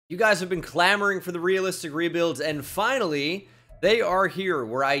You guys have been clamoring for the realistic rebuilds, and finally, they are here,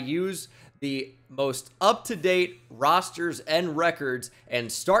 where I use the most up-to-date rosters and records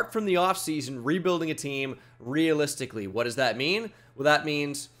and start from the offseason rebuilding a team realistically. What does that mean? Well, that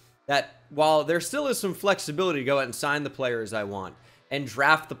means that while there still is some flexibility to go out and sign the players I want and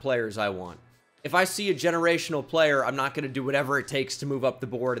draft the players I want, if I see a generational player, I'm not going to do whatever it takes to move up the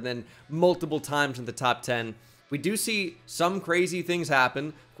board and then multiple times in the top 10. We do see some crazy things happen.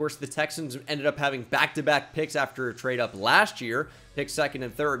 Of course, the Texans ended up having back-to-back picks after a trade-up last year. Picked second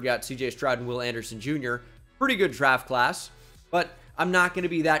and third, got C.J. Stroud and Will Anderson Jr. Pretty good draft class, but I'm not going to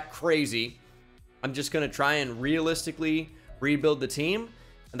be that crazy. I'm just going to try and realistically rebuild the team.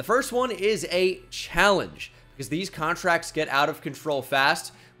 And the first one is a challenge, because these contracts get out of control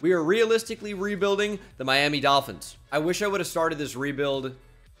fast. We are realistically rebuilding the Miami Dolphins. I wish I would have started this rebuild,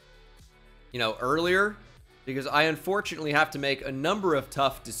 earlier, because I unfortunately have to make a number of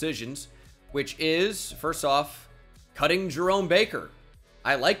tough decisions, which is, first off, cutting Jerome Baker.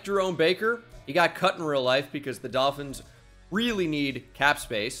 I like Jerome Baker. He got cut in real life because the Dolphins really need cap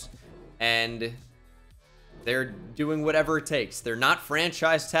space, and they're doing whatever it takes. They're not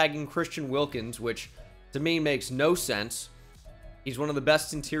franchise tagging Christian Wilkins, which to me makes no sense. He's one of the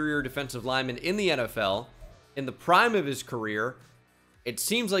best interior defensive linemen in the NFL. In the prime of his career, it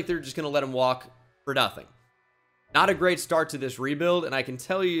seems like they're just going to let him walk for nothing. Not a great start to this rebuild, and I can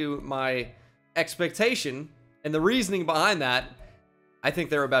tell you my expectation and the reasoning behind that. I think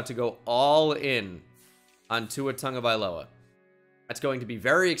they're about to go all in on Tua Tagovailoa. That's going to be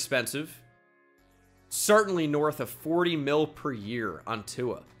very expensive. Certainly north of 40 mil per year on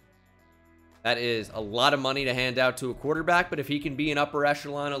Tua. That is a lot of money to hand out to a quarterback, but if he can be an upper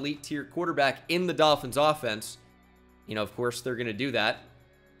echelon elite tier quarterback in the Dolphins offense, of course they're going to do that.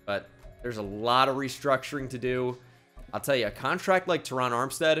 But there's a lot of restructuring to do. I'll tell you, a contract like Teron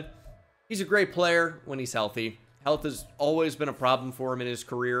Armstead, he's a great player when he's healthy. Health has always been a problem for him in his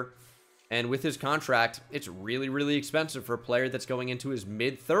career. And with his contract, it's really, really expensive for a player that's going into his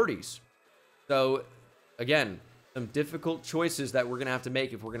mid-30s. So, again, some difficult choices that we're going to have to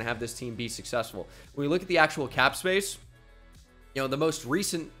make if we're going to have this team be successful. When we look at the actual cap space, the most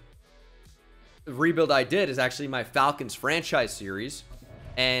recent rebuild I did is actually my Falcons franchise series.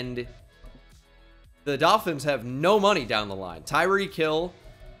 And the Dolphins have no money down the line. Tyreek Hill,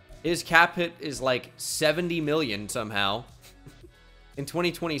 his cap hit is like 70 million somehow. In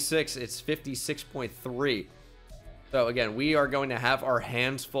 2026, it's 56.3. So again, we are going to have our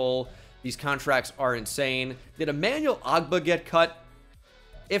hands full. These contracts are insane. Did Emmanuel Ogbah get cut?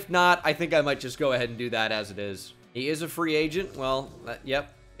 If not, I think I might just go ahead and do that as it is. He is a free agent. Well,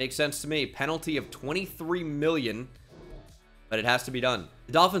 yep, makes sense to me. Penalty of 23 million. But it has to be done.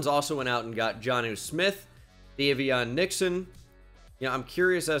 The Dolphins also went out and got Jonnu Smith, Davion Nixon. I'm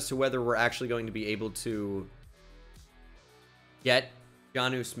curious as to whether we're actually going to be able to get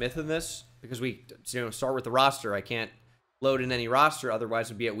Jonnu Smith in this, because we start with the roster. I can't load in any roster, otherwise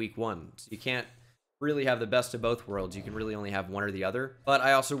it'd be at week 1. So you can't really have the best of both worlds. You can really only have one or the other. But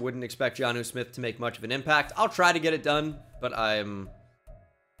I also wouldn't expect Jonnu Smith to make much of an impact. I'll try to get it done, but I'm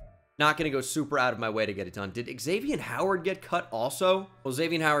not going to go super out of my way to get it done. Did Xavier Howard get cut also? Well,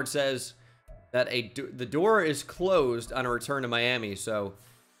 Xavier Howard says that the door is closed on a return to Miami, so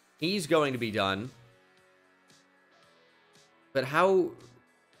he's going to be done. But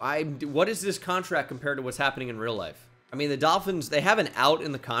what is this contract compared to what's happening in real life? I mean, the Dolphins, they have an out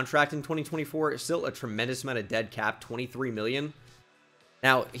in the contract in 2024. It's still a tremendous amount of dead cap, 23 million.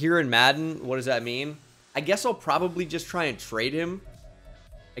 Now, here in Madden, what does that mean? I guess I'll probably just try and trade him.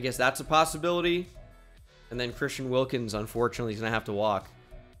 I guess that's a possibility. And then Christian Wilkins, unfortunately, is going to have to walk.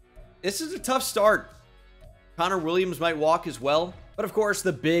 This is a tough start. Connor Williams might walk as well. But of course,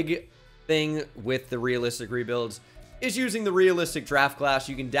 the big thing with the realistic rebuilds is using the realistic draft class.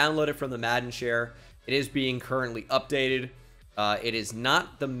 You can download it from the Madden share. It is being currently updated. It is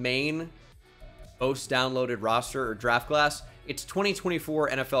not the main most downloaded roster or draft class. It's 2024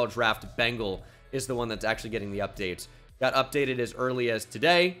 NFL Draft Bengal is the one that's actually getting the updates. Got updated as early as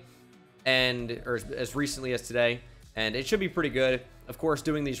today, or as recently as today, and it should be pretty good. Of course,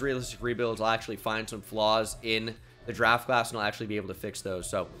 doing these realistic rebuilds, I'll actually find some flaws in the draft class, and I'll actually be able to fix those.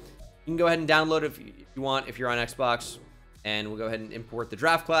 So you can go ahead and download it if you want, if you're on Xbox, and we'll go ahead and import the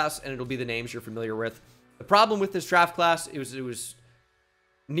draft class, and it'll be the names you're familiar with. The problem with this draft class, it was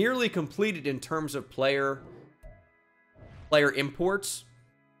nearly completed in terms of player imports,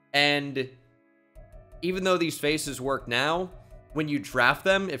 and even though these faces work now, when you draft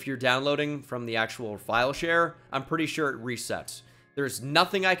them, if you're downloading from the actual file share, I'm pretty sure it resets. There's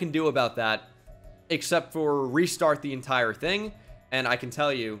nothing I can do about that except for restart the entire thing And I can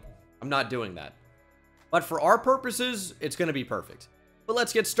tell you, I'm not doing that. But for our purposes, it's going to be perfect. But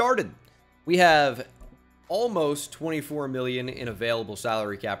let's get started. We have almost 24 million in available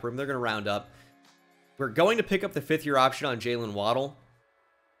salary cap room. They're going to round up. We're going to pick up the 5th-year option on Jalen Waddle.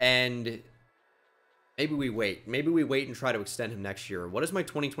 And maybe we wait. Maybe we wait and try to extend him next year. What is my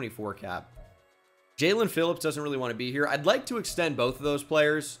 2024 cap? Jalen Phillips doesn't really want to be here. I'd like to extend both of those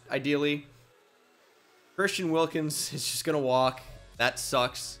players, ideally. Christian Wilkins is just going to walk. That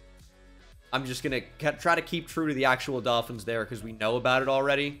sucks. I'm just going to try to keep true to the actual Dolphins there because we know about it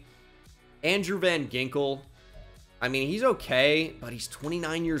already. Andrew Van Ginkel. I mean, he's okay, but he's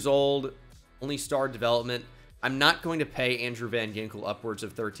 29 years old. Only starred development. I'm not going to pay Andrew Van Ginkel upwards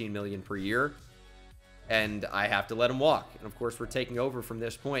of $13 million per year. And I have to let him walk. And of course, we're taking over from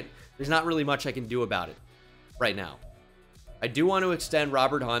this point. There's not really much I can do about it right now. I do want to extend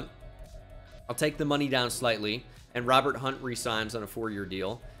Robert Hunt. I'll take the money down slightly. And Robert Hunt re-signs on a 4-year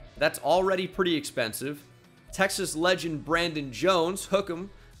deal. That's already pretty expensive. Texas legend Brandon Jones, hook him.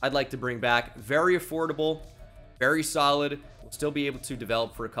 I'd like to bring back. Very affordable, very solid. We'll still be able to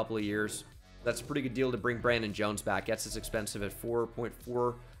develop for a couple of years. That's a pretty good deal to bring Brandon Jones back. Yes, it's expensive at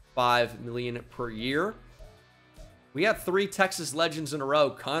 $4.45 million per year. We have 3 Texas legends in a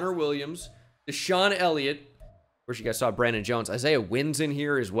row. Connor Williams, Deshaun Elliott. Of course, you guys saw Brandon Jones. Isaiah Wynn's in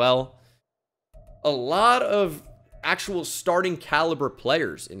here as well. A lot of actual starting caliber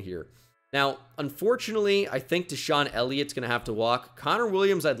players in here. Now, unfortunately, I think Deshaun Elliott's going to have to walk. Connor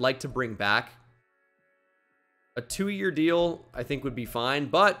Williams, I'd like to bring back. A 2-year deal, I think, would be fine,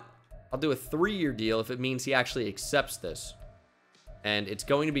 but I'll do a 3-year deal if it means he actually accepts this. And it's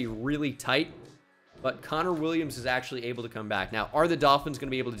going to be really tight, but Connor Williams is actually able to come back. Now, are the Dolphins going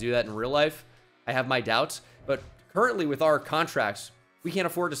to be able to do that in real life? I have my doubts, but currently with our contracts, we can't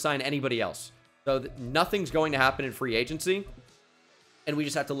afford to sign anybody else. So nothing's going to happen in free agency, and we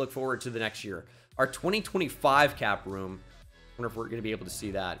just have to look forward to the next year. Our 2025 cap room, I wonder if we're going to be able to see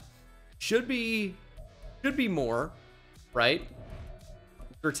that. Should be more, right?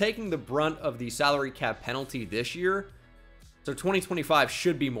 We're taking the brunt of the salary cap penalty this year, so 2025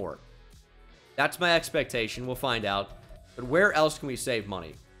 should be more. That's my expectation. We'll find out. But where else can we save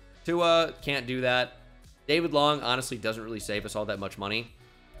money? Tua can't do that. David Long honestly doesn't really save us all that much money.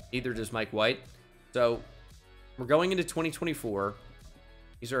 Neither does Mike White. So we're going into 2024.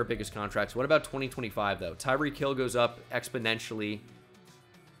 These are our biggest contracts. What about 2025, though? Tyreek Hill goes up exponentially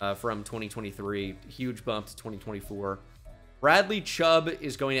from 2023. Huge bump to 2024. Bradley Chubb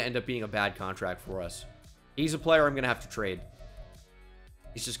is going to end up being a bad contract for us. He's a player I'm going to have to trade.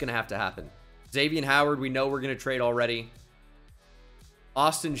 It's just going to have to happen. Xavier Howard, we know we're going to trade already.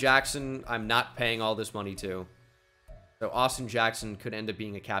 Austin Jackson, I'm not paying all this money to. So Austin Jackson could end up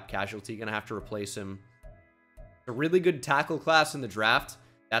being a cap casualty. Going to have to replace him. A really good tackle class in the draft.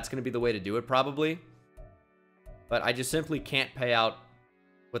 That's going to be the way to do it probably. But I just simply can't pay out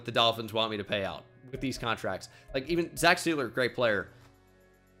what the Dolphins want me to pay out with these contracts. Like even Zach Steeler, great player.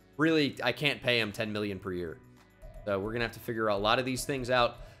 Really, I can't pay him $10 million per year. So we're going to have to figure a lot of these things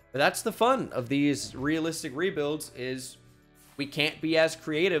out. But that's the fun of these realistic rebuilds is we can't be as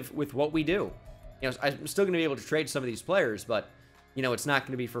creative with what we do. You know, I'm still going to be able to trade some of these players, but, you know, it's not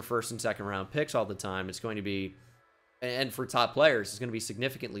going to be for 1st and 2nd round picks all the time. It's going to be, and for top players, it's going to be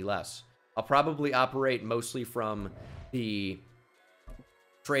significantly less. I'll probably operate mostly from the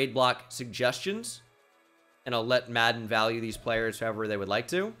trade block suggestions, and I'll let Madden value these players however they would like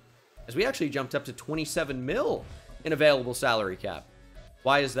to, as we actually jumped up to 27 mil in available salary cap.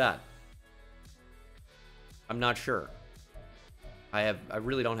 Why is that? I'm not sure. I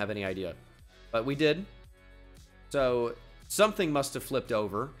really don't have any idea. But we did. So something must have flipped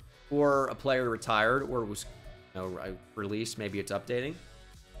over, or a player retired, or was released. Maybe it's updating.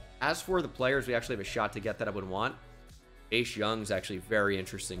 As for the players we actually have a shot to get that I would want, Chase Young's actually very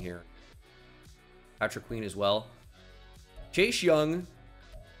interesting here. Patrick Queen as well. Chase Young,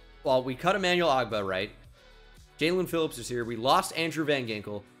 well, we cut Emmanuel Ogbah, right? Jalen Phillips is here. We lost Andrew Van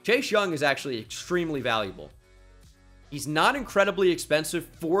Ginkel. Chase Young is actually extremely valuable. He's not incredibly expensive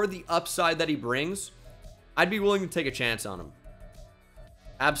for the upside that he brings. I'd be willing to take a chance on him.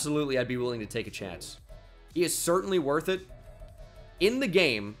 Absolutely, I'd be willing to take a chance. He is certainly worth it. In the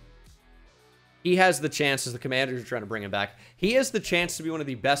game, he has the chance, as the Commanders are trying to bring him back, he has the chance to be one of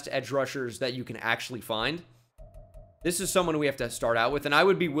the best edge rushers that you can actually find. This is someone we have to start out with, and I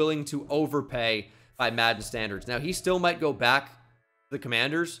would be willing to overpay by Madden standards. Now, he still might go back to the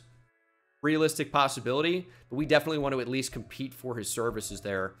Commanders. Realistic possibility, but we definitely want to at least compete for his services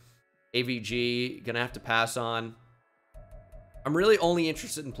there. AVG, gonna have to pass on. I'm really only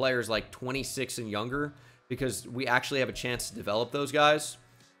interested in players like 26 and younger, because we actually have a chance to develop those guys.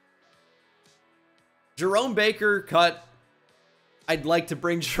 Jerome Baker cut. I'd like to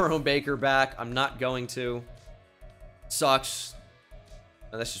bring Jerome Baker back. I'm not going to. Sucks.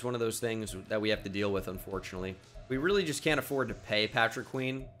 And that's just one of those things that we have to deal with, unfortunately. We really just can't afford to pay Patrick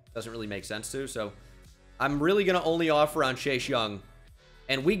Queen. Doesn't really make sense to. So I'm really going to only offer on Chase Young.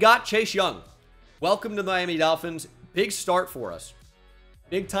 And we got Chase Young. Welcome to the Miami Dolphins. Big start for us.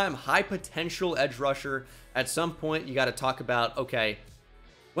 Big time, high potential edge rusher. At some point, you got to talk about, okay,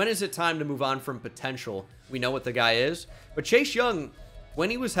 when is it time to move on from potential? We know what the guy is. But Chase Young, when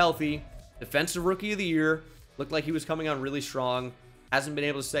he was healthy, defensive rookie of the year, looked like he was coming on really strong. Hasn't been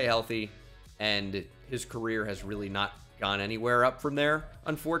able to stay healthy. And his career has really not gone anywhere up from there,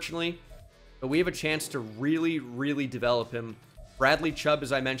 unfortunately. But we have a chance to really, really develop him. Bradley Chubb,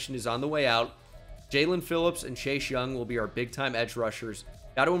 as I mentioned, is on the way out. Jalen Phillips and Chase Young will be our big-time edge rushers.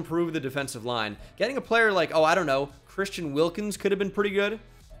 Got to improve the defensive line. Getting a player like, oh, I don't know, Christian Wilkins could have been pretty good,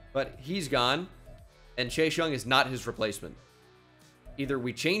 but he's gone, and Chase Young is not his replacement. Either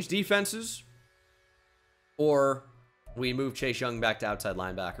we change defenses, or we move Chase Young back to outside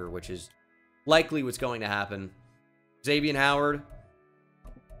linebacker, which is likely what's going to happen. Xavier Howard,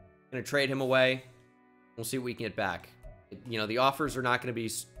 going to trade him away. We'll see what we can get back. You know, the offers are not going to be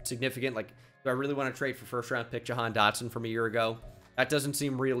significant. Like, do I really want to trade for first-round pick Jahan Dotson from a year ago? That doesn't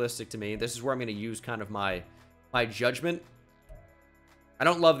seem realistic to me. This is where I'm going to use kind of my judgment. I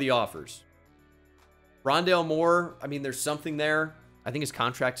don't love the offers. Rondale Moore, I mean, there's something there. I think his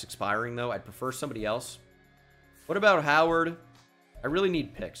contract's expiring, though. I'd prefer somebody else. What about Howard? I really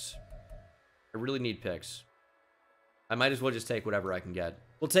need picks. I really need picks. I might as well just take whatever I can get.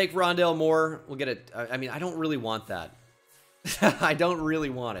 We'll take Rondale Moore. We'll get it. I mean, I don't really want that. I don't really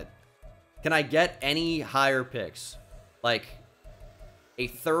want it. Can I get any higher picks? Like a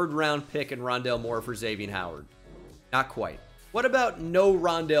third-round pick in Rondale Moore for Xavier Howard? Not quite. What about no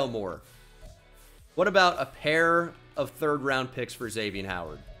Rondale Moore? What about a pair of third-round picks for Xavier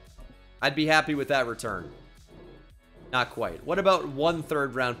Howard? I'd be happy with that return. Not quite. What about one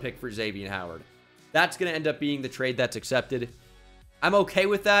third-round pick for Xavier Howard? That's going to end up being the trade that's accepted. I'm okay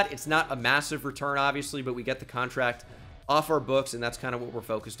with that. It's not a massive return, obviously, but we get the contract off our books, and that's kind of what we're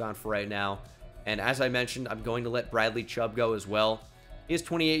focused on for right now. And as I mentioned, I'm going to let Bradley Chubb go as well. He is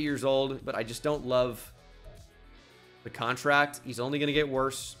 28 years old, but I just don't love the contract. He's only going to get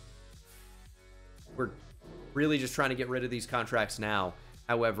worse. We're really just trying to get rid of these contracts now.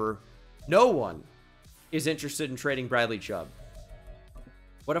 However, no one is interested in trading Bradley Chubb.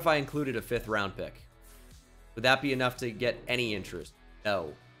 What if I included a 5th-round pick? Would that be enough to get any interest?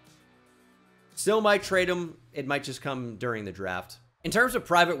 No. Still might trade him. It might just come during the draft. In terms of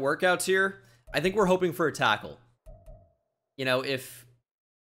private workouts here, I think we're hoping for a tackle. You know, if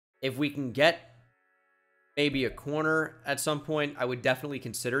we can get maybe a corner at some point, I would definitely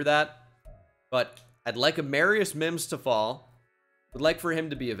consider that. But I'd like a Marius Mims to fall. Would like for him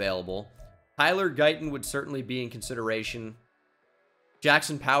to be available. Tyler Guyton would certainly be in consideration.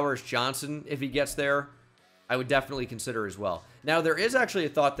 Jackson Powers Johnson, if he gets there, I would definitely consider as well. Now, there is actually a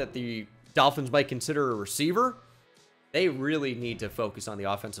thought that the Dolphins might consider a receiver. They really need to focus on the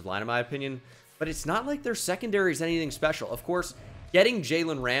offensive line, in my opinion. But it's not like their secondary is anything special. Of course, getting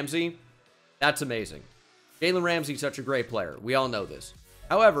Jalen Ramsey, that's amazing. Jalen Ramsey's such a great player. We all know this.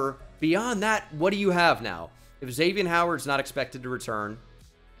 However, beyond that, what do you have now? If Xavier Howard's not expected to return,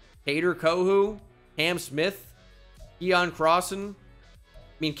 Kader Kohu, Cam Smith, Keon Crossan. I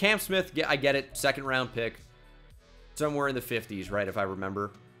mean, Cam Smith, I get it, 2nd-round pick. Somewhere in the 50s, right, if I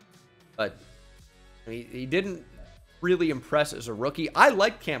remember. But I mean, he didn't really impress as a rookie. I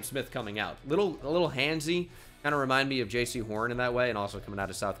liked Cam Smith coming out. A little handsy. Kind of remind me of J.C. Horn in that way, and also coming out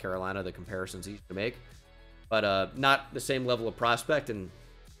of South Carolina, the comparisons he used to make. But not the same level of prospect, and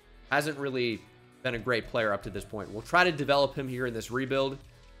hasn't really been a great player up to this point. We'll try to develop him here in this rebuild.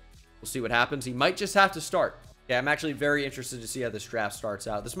 We'll see what happens. He might just have to start. Yeah, I'm actually very interested to see how this draft starts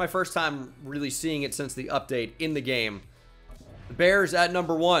out. This is my first time really seeing it since the update in the game. The Bears at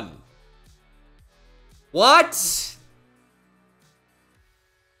number 1. What?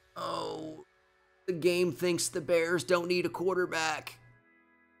 Oh, the game thinks the Bears don't need a quarterback.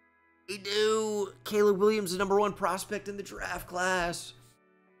 They do. Caleb Williams is number 1 prospect in the draft class.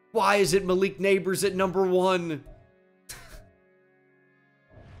 Why is it Malik Neighbors at number 1?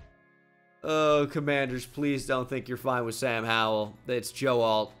 Oh, Commanders, please don't think you're fine with Sam Howell. It's Joe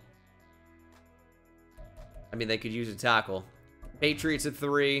Alt. I mean, they could use a tackle. Patriots at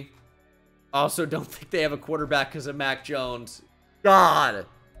 3. Also, don't think they have a quarterback because of Mac Jones. God.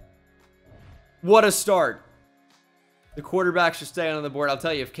 What a start. The quarterback should stay on the board. I'll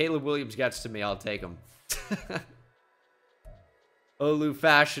tell you, if Caleb Williams gets to me, I'll take him. Olu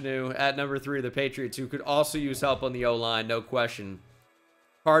Fashanu at number 3 of the Patriots, who could also use help on the O-line, no question.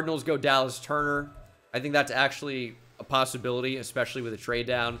 Cardinals go Dallas Turner. I think that's actually a possibility, especially with a trade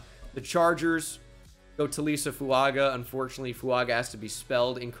down. The Chargers go Talisa Fuaga. Unfortunately, Fuaga has to be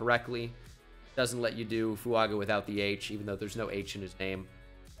spelled incorrectly. Doesn't let you do Fuaga without the H, even though there's no H in his name.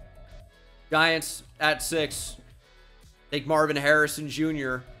 Giants at 6. Take Marvin Harrison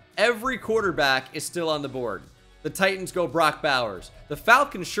Jr. Every quarterback is still on the board. The Titans go Brock Bowers. The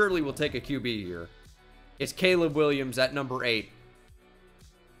Falcons surely will take a QB here. It's Caleb Williams at number 8.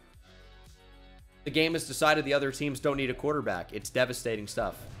 The game has decided the other teams don't need a quarterback. It's devastating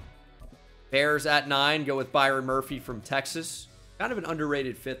stuff. Bears at 9 go with Byron Murphy from Texas. Kind of an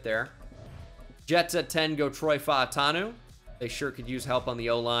underrated fit there. Jets at 10 go Troy Fautanu. They sure could use help on the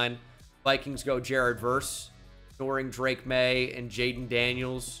O-line. Vikings go Jared Verse, ignoring Drake May and Jaden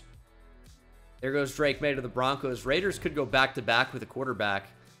Daniels. There goes Drake May to the Broncos. Raiders could go back-to-back with a quarterback,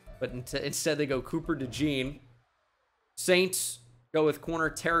 but instead they go Cooper DeJean. Saints go with corner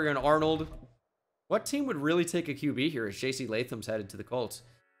Terrion Arnold. What team would really take a QB here as J.C. Latham's headed to the Colts?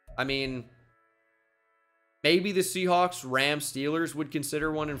 I mean, maybe the Seahawks, Rams, Steelers would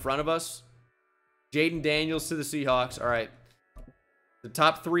consider one in front of us. Jaden Daniels to the Seahawks. All right. The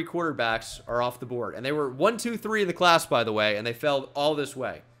top 3 quarterbacks are off the board. And they were 1, 2, 3 in the class, by the way, and they fell all this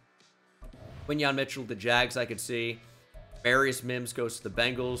way. Quinyon Mitchell, the Jags, I could see. Marius Mims goes to the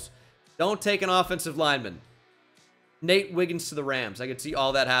Bengals. Don't take an offensive lineman. Nate Wiggins to the Rams. I could see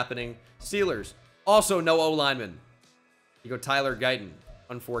all that happening. Steelers, also no O-lineman. You go Tyler Guyton.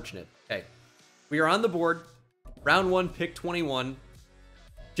 Unfortunate. Okay. We are on the board. Round 1, pick 21.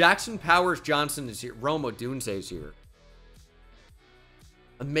 Jackson Powers Johnson is here. Rome Odunze is here.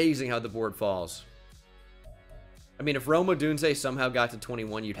 Amazing how the board falls. I mean, if Rome Odunze somehow got to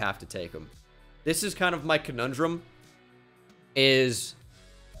 21, you'd have to take him. This is kind of my conundrum. Is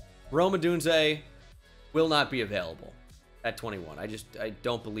Rome Odunze will not be available at 21. I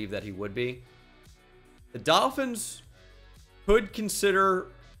don't believe that he would be. The Dolphins could consider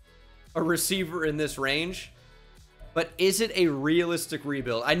a receiver in this range, but is it a realistic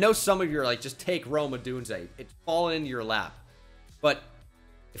rebuild? I know some of you are like, just take Rome Odunze. It's fallen into your lap. But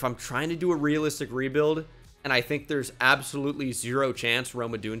if I'm trying to do a realistic rebuild, and I think there's absolutely zero chance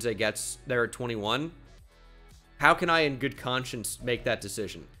Rome Odunze gets there at 21, how can I in good conscience make that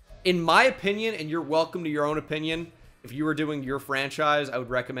decision? In my opinion, and you're welcome to your own opinion, if you were doing your franchise, I would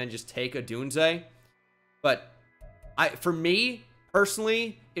recommend just take Odunze. But for me,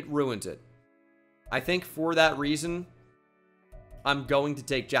 personally, it ruins it. I think for that reason, I'm going to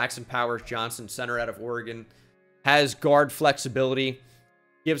take Jackson Powers Johnson, center out of Oregon. Has guard flexibility.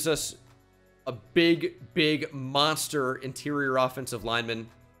 Gives us a big monster interior offensive lineman.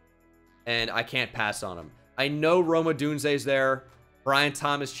 And I can't pass on him. I know Rome Odunze is there. Brian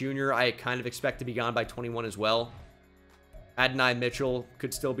Thomas Jr., I kind of expect to be gone by 21 as well. Adonai Mitchell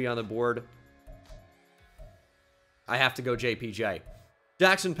could still be on the board. I have to go JPJ.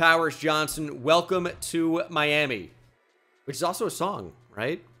 Jackson Powers Johnson, welcome to Miami. Which is also a song,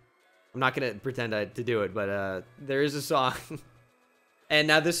 right? I'm not going to pretend to do it, but there is a song. And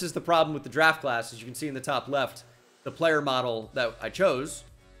now this is the problem with the draft class. As you can see in the top left, the player model that I chose.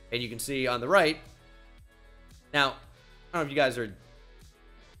 And you can see on the right. Now, I don't know if you guys are,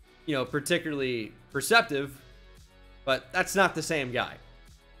 particularly perceptive, but that's not the same guy.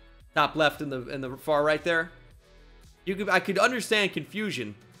 Top left in the far right there. I could understand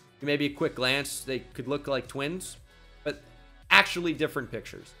confusion. Maybe a quick glance, they could look like twins, but actually different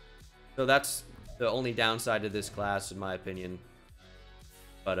pictures. So that's the only downside to this class, in my opinion.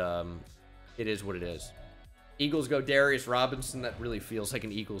 But it is what it is. Eagles go Darius Robinson. That really feels like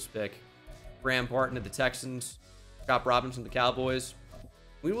an Eagles pick. Graham Barton to the Texans. Scott Robinson to the Cowboys.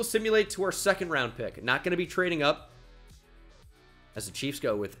 We will simulate to our second round pick. Not going to be trading up, as the Chiefs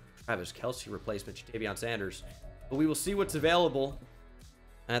go with Travis Kelce replacement Ja'Tavion Sanders. But we will see what's available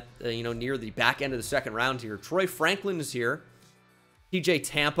at near the back end of the second round here. Troy Franklin is here. TJ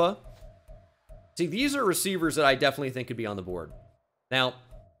Tampa. See, these are receivers that I definitely think could be on the board. Now,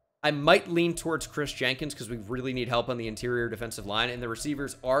 I might lean towards Chris Jenkins because we really need help on the interior defensive line, and the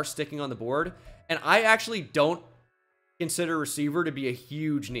receivers are sticking on the board. And I actually don't consider receiver to be a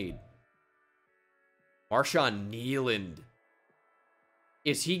huge need. Marshawn Neeland.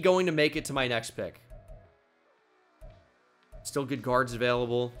 Is he going to make it to my next pick? Still good guards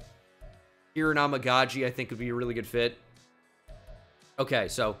available. Kieran Amagaji, I think, would be a really good fit. Okay,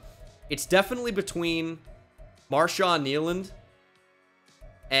 so it's definitely between Marshawn Neeland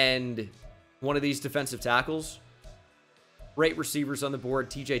and one of these defensive tackles. Great receivers on the board.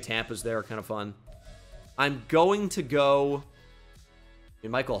 TJ Tampa's there, kind of fun. I'm going to go... I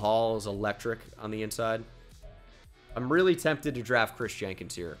mean, Michael Hall is electric on the inside. I'm really tempted to draft Chris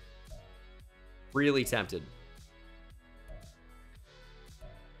Jenkins here. Really tempted.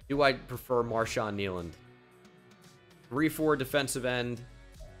 Do I prefer Marshawn Nealand? 3-4 defensive end.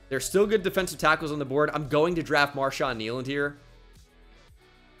 There's still good defensive tackles on the board. I'm going to draft Marshawn Nealand here.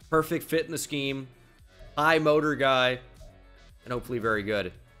 Perfect fit in the scheme. High motor guy. And hopefully very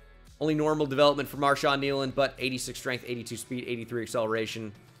good. Only normal development for Marshawn Nealand, but 86 strength, 82 speed, 83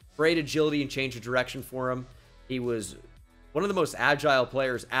 acceleration. Great agility and change of direction for him. He was one of the most agile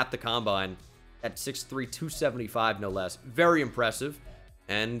players at the Combine at 6'3", 275, no less. Very impressive.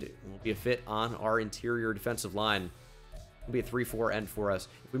 And will be a fit on our interior defensive line. Will be a 3-4 end for us.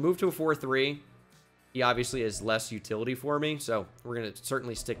 If we move to a 4-3, he obviously has less utility for me. So we're going to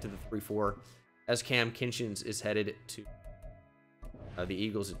certainly stick to the 3-4 as Cam Kinchins is headed to the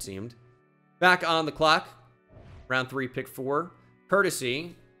Eagles, it seemed. Back on the clock. Round 3, pick 4.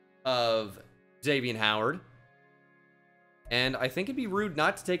 Courtesy of Xavier Howard. And I think it'd be rude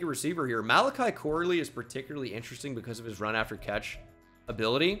not to take a receiver here. Malachi Corley is particularly interesting because of his run after catch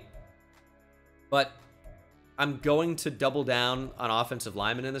ability. But I'm going to double down on offensive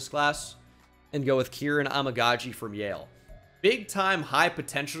linemen in this class and go with Kieran Amagaji from Yale. Big time, high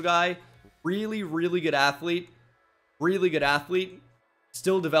potential guy. Really, really good athlete. Really good athlete.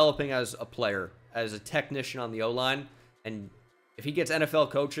 Still developing as a player, as a technician on the O-line. And if he gets NFL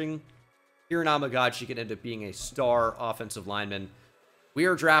coaching, Kieran Amagaji can end up being a star offensive lineman. We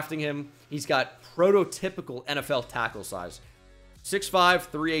are drafting him. He's got prototypical NFL tackle size. 6'5",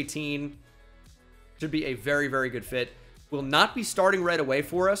 318. Should be a very, very good fit. Will not be starting right away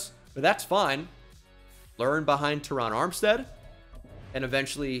for us, but that's fine. Learn behind Teron Armstead. And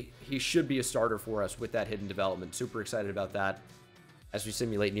eventually, he should be a starter for us with that hidden development. Super excited about that as we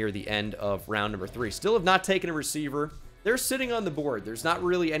simulate near the end of round number 3. Still have not taken a receiver. They're sitting on the board. There's not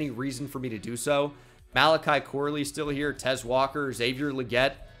really any reason for me to do so. Malachi Corley still here. Tez Walker, Xavier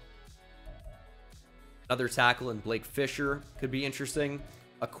Legette. Another tackle in Blake Fisher could be interesting.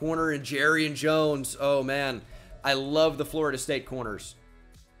 A corner in Jarian Jones. Oh, man. I love the Florida State corners.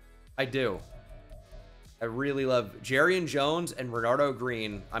 I do. I really love Jarian Jones and Renardo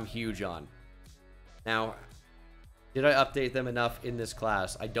Green. I'm huge on. Now, did I update them enough in this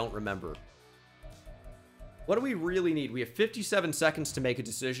class? I don't remember. What do we really need? We have 57 seconds to make a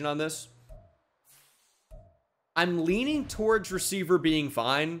decision on this. I'm leaning towards receiver being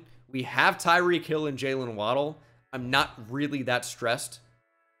fine. We have Tyreek Hill and Jalen Waddle. I'm not really that stressed.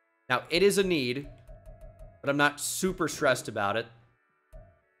 Now, it is a need, but I'm not super stressed about it.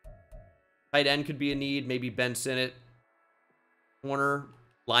 Tight end could be a need. Maybe Ben Sinnott. Corner.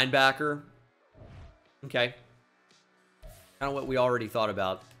 Linebacker. Okay. Kind of what we already thought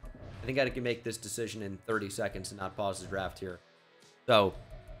about. I think I can make this decision in 30 seconds and not pause the draft here. So,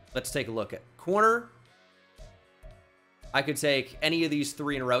 let's take a look at corner. I could take any of these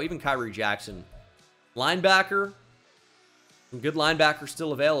 3 in a row, even Kyrie Jackson. Linebacker. Some good linebackers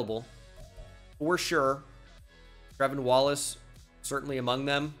still available. For sure. Trevin Wallace, certainly among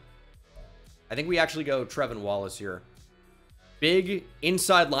them. I think we actually go Trevin Wallace here. Big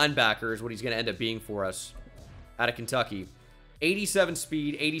inside linebacker is what he's going to end up being for us out of Kentucky. 87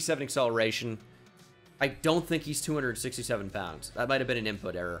 speed, 87 acceleration. I don't think he's 267 pounds. That might have been an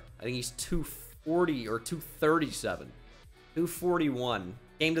input error. I think he's 240 or 237. 241.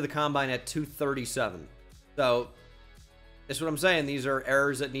 Came to the Combine at 237. So, that's what I'm saying. These are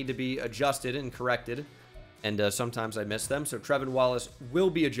errors that need to be adjusted and corrected. And sometimes I miss them. So Trevin Wallace will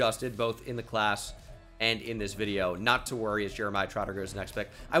be adjusted both in the class and in this video. Not to worry as Jeremiah Trotter goes next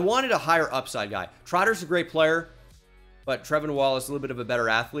pick. I wanted a higher upside guy. Trotter's a great player, but Trevin Wallace a little bit of a better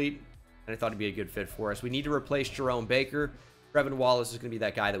athlete. And I thought he'd be a good fit for us. We need to replace Jerome Baker. Trevin Wallace is going to be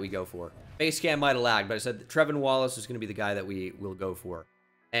that guy that we go for. Basecamp might have lagged, but I said that Trevin Wallace is going to be the guy that we will go for.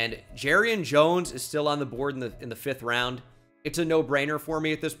 And Jarian Jones is still on the board in the 5th round. It's a no-brainer for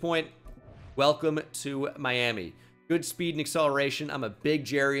me at this point. Welcome to Miami. Good speed and acceleration. I'm a big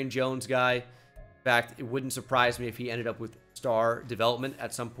Jarian Jones guy. In fact, it wouldn't surprise me if he ended up with star development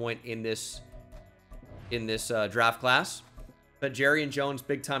at some point in this draft class. But Jarian Jones,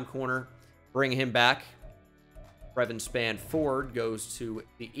 big-time corner. Bring him back. Brevin Span-Ford goes to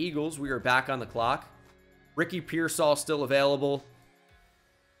the Eagles. We are back on the clock. Ricky Pearsall still available.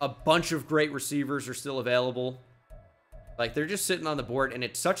 A bunch of great receivers are still available. Like, they're just sitting on the board, and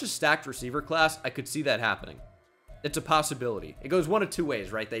it's such a stacked receiver class, I could see that happening. It's a possibility. It goes one of two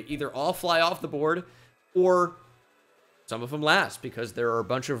ways, right? They either all fly off the board, or some of them last, because there are a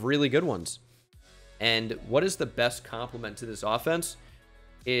bunch of really good ones. And what is the best complement to this offense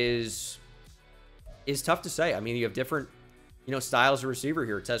is is tough to say. I mean, you have different, styles of receiver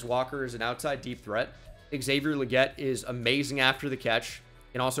here. Tez Walker is an outside deep threat. Xavier Legette is amazing after the catch,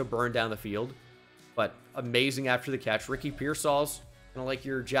 can also burn down the field, but amazing after the catch. Ricky Pearsall's kind of like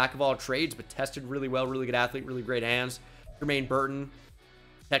your jack of all trades, but tested really well, really good athlete, really great hands. Jermaine Burton,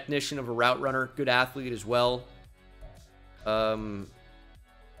 technician of a route runner, good athlete as well. I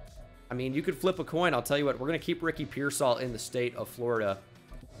mean, you could flip a coin. I'll tell you what, we're going to keep Ricky Pearsall in the state of Florida.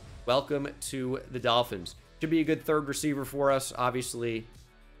 Welcome to the Dolphins. Should be a good third receiver for us. Obviously,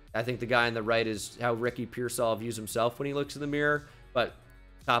 I think the guy on the right is how Ricky Pearsall views himself when he looks in the mirror, but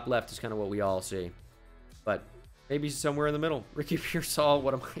top left is kind of what we all see. But maybe somewhere in the middle. Ricky Pearsall,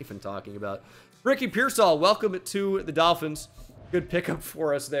 what am I even talking about? Ricky Pearsall, welcome to the Dolphins. Good pickup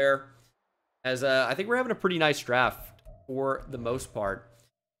for us there. As I think we're having a pretty nice draft for the most part.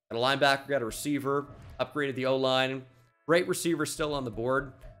 Got a linebacker, got a receiver, upgraded the O-line. Great receiver still on the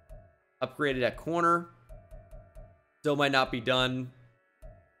board. Upgraded at corner. Still might not be done. I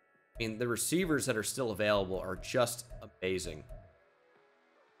mean, the receivers that are still available are just amazing.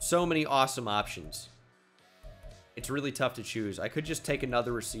 So many awesome options. It's really tough to choose. I could just take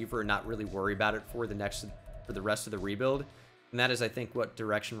another receiver and not really worry about it for the rest of the rebuild. And that is, I think, what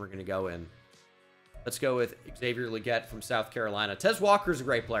direction we're going to go in. Let's go with Xavier Legette from South Carolina. Tez Walker's a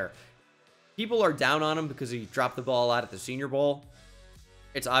great player. People are down on him because he dropped the ball out at the Senior Bowl.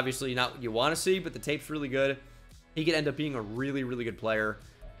 It's obviously not what you want to see, but the tape's really good. He could end up being a really, really good player.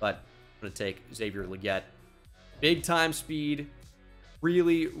 But I'm going to take Xavier Legette. Big time speed.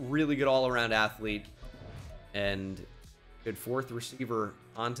 Really, really good all-around athlete. And good fourth receiver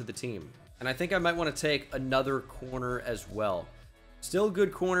onto the team. And I think I might want to take another corner as well. Still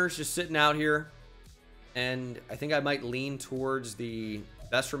good corners just sitting out here. And I think I might lean towards the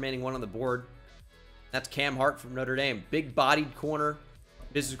best remaining one on the board. That's Cam Hart from Notre Dame. Big-bodied corner.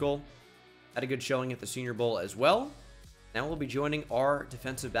 Physical. Had a good showing at the Senior Bowl as well. Now we'll be joining our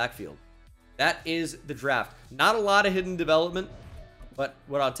defensive backfield. That is the draft. Not a lot of hidden development. But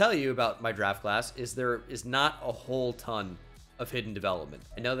what I'll tell you about my draft class is there is not a whole ton of hidden development.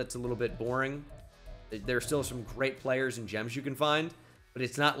 I know that's a little bit boring. There are still some great players and gems you can find, but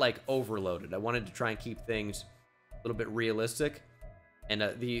it's not like overloaded. I wanted to try and keep things a little bit realistic. And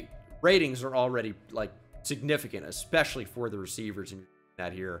the ratings are already like significant, especially for the receivers in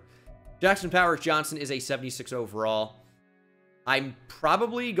that here. Jackson Powers Johnson is a 76 overall. I'm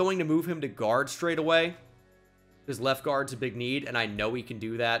probably going to move him to guard straight away because left guard's a big need, and I know he can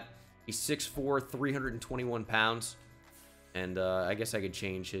do that. He's 6'4", 321 pounds. And I guess I could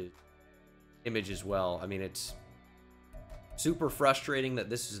change his image as well. I mean, it's super frustrating that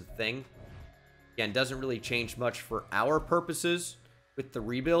this is a thing. Again, doesn't really change much for our purposes with the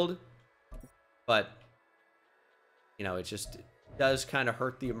rebuild. But, it just does kind of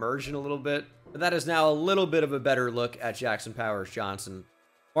hurt the immersion a little bit. But that is now a little bit of a better look at Jackson Powers Johnson.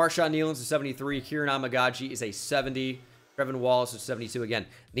 Marshawn Nealon's a 73. Kieran Amagaji is a 70. Trevin Wallace is 72. Again,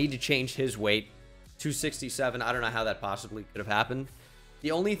 need to change his weight. 267. I don't know how that possibly could have happened.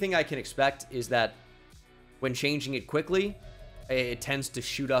 The only thing I can expect is that when changing it quickly, it tends to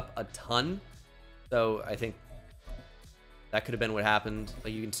shoot up a ton. So I think that could have been what happened.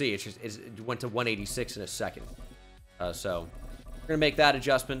 Like you can see, it went to 186 in a second. So we're going to make that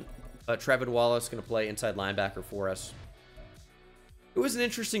adjustment. Trevin Wallace going to play inside linebacker for us. It was an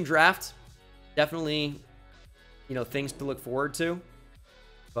interesting draft. Definitely, things to look forward to.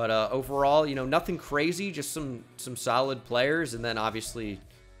 But overall, nothing crazy. Just some solid players. And then obviously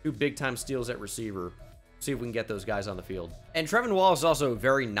 2 big-time steals at receiver. See if we can get those guys on the field. And Trevin Wallace is also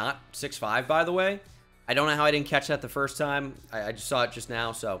very not 6'5", by the way. I don't know how I didn't catch that the first time. I just saw it just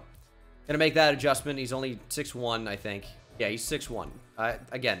now. So going to make that adjustment. He's only 6'1", I think. Yeah, he's 6'1".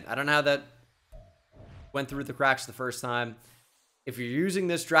 Again, I don't know how that went through the cracks the first time. If you're using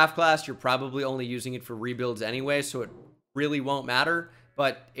this draft class, you're probably only using it for rebuilds anyway, so it really won't matter.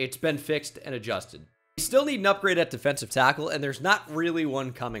 But it's been fixed and adjusted. We still need an upgrade at defensive tackle, and there's not really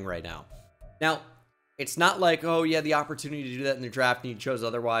one coming right now. Now, it's not like, oh, you had the opportunity to do that in the draft and you chose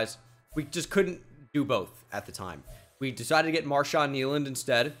otherwise. We just couldn't do both at the time. We decided to get Marshawn Nealand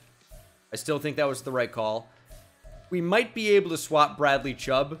instead. I still think that was the right call. We might be able to swap Bradley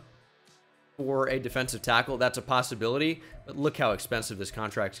Chubb for a defensive tackle. That's a possibility, but look how expensive this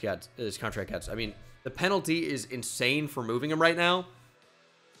contract gets. I mean, the penalty is insane for moving him right now.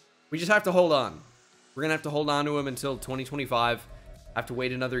 We just have to hold on. We're going to have to hold on to him until 2025. Have to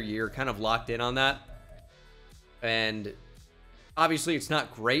wait another year, kind of locked in on that. And obviously it's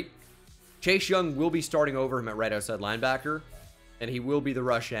not great. Chase Young will be starting over him at right outside linebacker, and he will be the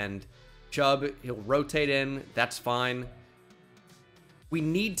rush end. Chubb, he'll rotate in. That's fine. We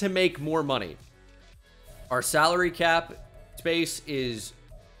need to make more money. Our salary cap space is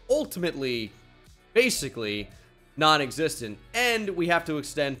ultimately, basically, non-existent, and we have to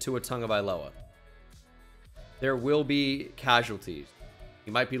extend to a Tagovailoa. There will be casualties.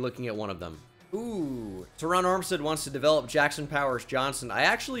 You might be looking at one of them. Ooh, Teron Armstead wants to develop Jackson Powers Johnson. I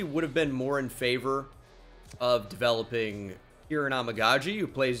actually would have been more in favor of developing Kieran Amagaji, who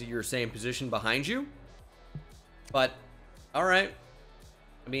plays at your same position behind you. But, all right.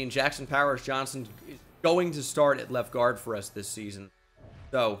 I mean, Jackson Powers Johnson is going to start at left guard for us this season.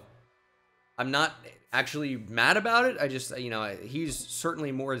 So, I'm not actually mad about it. I just, you know, he's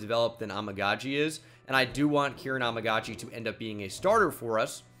certainly more developed than Amagaji is. And I do want Kieran Amagaji to end up being a starter for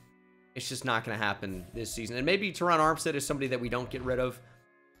us. It's just not going to happen this season. And maybe Teron Armstead is somebody that we don't get rid of.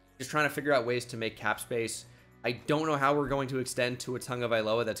 Just trying to figure out ways to make cap space. I don't know how we're going to extend to a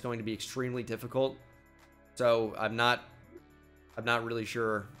Tagovailoa. That's going to be extremely difficult. So I'm not really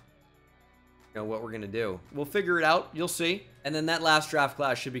sure, you know, what we're going to do. We'll figure it out. You'll see. And then that last draft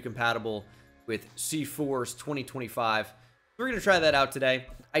class should be compatible with C4's 2025. We're going to try that out today.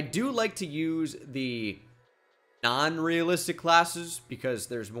 I do like to use the non-realistic classes because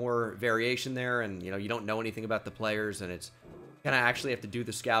there's more variation there, and you know, you don't know anything about the players, and it's kind of actually have to do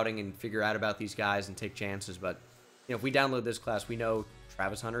the scouting and figure out about these guys and take chances. But you know, if we download this class, we know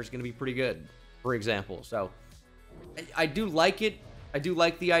Travis Hunter is going to be pretty good, for example. So I do like it. I do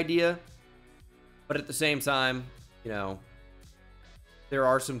like the idea, but at the same time, you know, there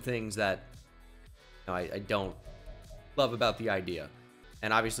are some things that, you know, I don't love about the idea.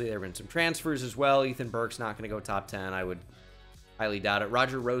 And obviously, there have been some transfers as well. Ethan Burke's not going to go top 10. I would highly doubt it.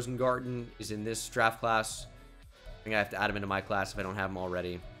 Roger Rosengarten is in this draft class. I think I have to add him into my class if I don't have him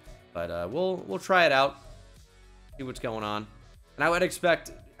already. But we'll try it out, see what's going on. And I would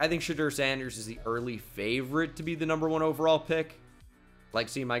expect, I think Shadur Sanders is the early favorite to be the #1 overall pick. Like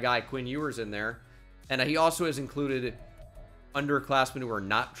seeing my guy Quinn Ewers in there. And he also has included underclassmen who are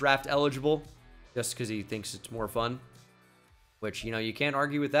not draft eligible just because he thinks it's more fun. Which, you know, you can't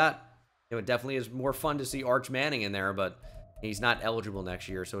argue with that. You know, it definitely is more fun to see Arch Manning in there, but he's not eligible next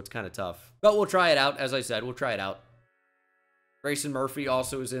year, so it's kind of tough. But we'll try it out. As I said, we'll try it out. Grayson Murphy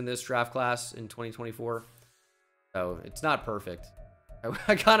also is in this draft class in 2024. So it's not perfect.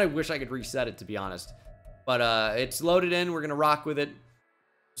 I kind of wish I could reset it, to be honest. But it's loaded in. We're going to rock with it.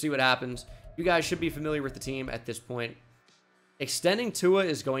 See what happens. You guys should be familiar with the team at this point. Extending Tua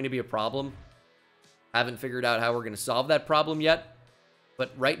is going to be a problem. Haven't figured out how we're going to solve that problem yet.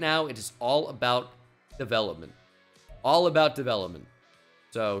 But right now, it is all about development. All about development.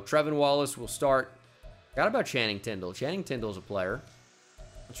 So, Trevin Wallace will start. Forgot about Channing Tindall. Channing Tindall's a player.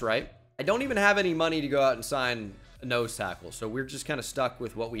 That's right. I don't even have any money to go out and sign a nose tackle. So, we're just kind of stuck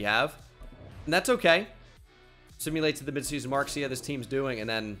with what we have. And that's okay. Simulate to the midseason mark, see how this team's doing. And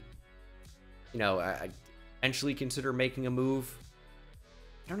then, you know, I eventually consider making a move.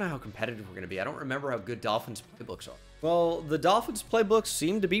 I don't know how competitive we're going to be. I don't remember how good Dolphins playbooks are. Well, the Dolphins playbooks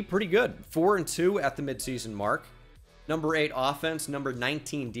seem to be pretty good. 4-2 at the midseason mark. Number 8 offense, number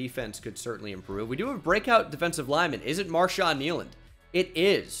 19 defense could certainly improve. We do have a breakout defensive lineman. Is it Marshawn Nealand? It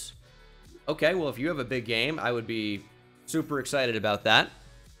is. Okay, well, if you have a big game, I would be super excited about that.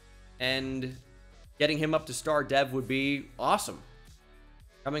 And getting him up to star dev would be awesome.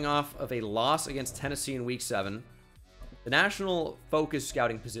 Coming off of a loss against Tennessee in Week 7. The national focus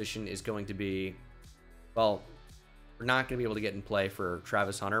scouting position is going to be, well, we're not going to be able to get in play for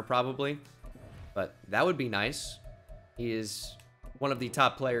Travis Hunter probably, but that would be nice. He is one of the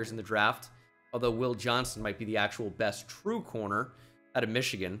top players in the draft, although Will Johnson might be the actual best true corner out of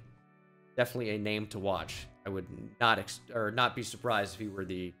Michigan. Definitely a name to watch. I would not be surprised if he were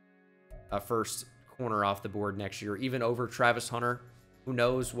the first corner off the board next year, even over Travis Hunter. Who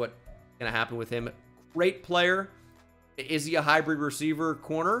knows what's going to happen with him. Great player. Is he a hybrid receiver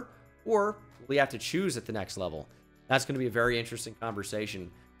corner, or will he have to choose at the next level? That's going to be a very interesting conversation.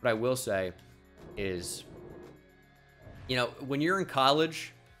 What I will say is, you know, when you're in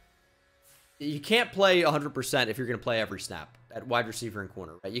college, you can't play 100% if you're going to play every snap at wide receiver and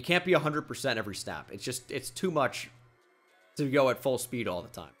corner. Right? You can't be 100% every snap. It's too much to go at full speed all the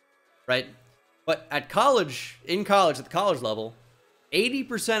time, right? But at college, at the college level,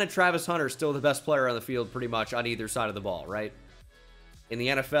 80% of Travis Hunter is still the best player on the field pretty much on either side of the ball, right? In the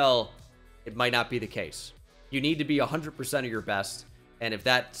NFL, it might not be the case. You need to be 100% of your best, and if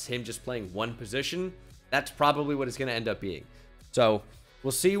that's him just playing one position, that's probably what it's going to end up being. So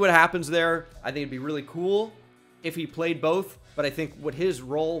we'll see what happens there. I think it'd be really cool if he played both, but I think what his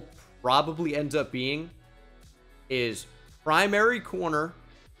role probably ends up being is primary corner,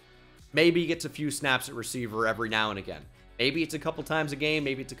 maybe gets a few snaps at receiver every now and again. Maybe it's a couple times a game.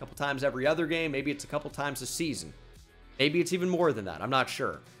 Maybe it's a couple times every other game. Maybe it's a couple times a season. Maybe it's even more than that. I'm not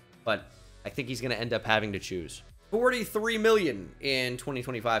sure. But I think he's going to end up having to choose. $43 million in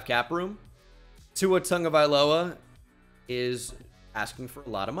 2025 cap room. Tua Tagovailoa is asking for a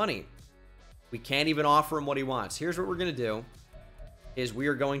lot of money. We can't even offer him what he wants. Here's what we're going to do. Is we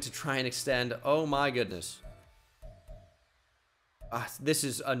are going to try and extend. Oh my goodness. This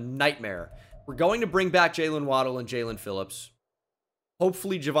is a nightmare. We're going to bring back Jalen Waddle and Jalen Phillips.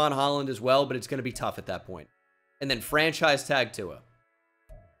 Hopefully Javon Holland as well, but it's going to be tough at that point. And then franchise tag Tua.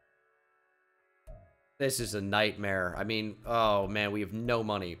 This is a nightmare. I mean, oh man, we have no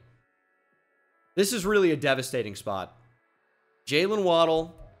money. This is really a devastating spot. Jalen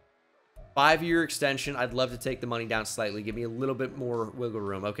Waddle, 5-year extension. I'd love to take the money down slightly. Give me a little bit more wiggle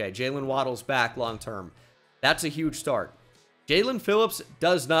room. Okay, Jalen Waddle's back long term. That's a huge start. Jalen Phillips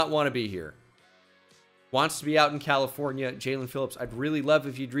does not want to be here. Wants to be out in California. Jalen Phillips, I'd really love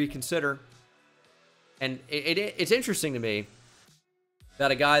if you'd reconsider. And it's interesting to me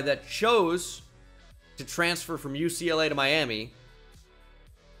that a guy that chose to transfer from UCLA to Miami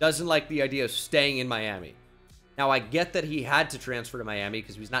doesn't like the idea of staying in Miami. Now, I get that he had to transfer to Miami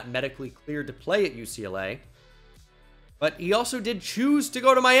because he's not medically cleared to play at UCLA. But he also did choose to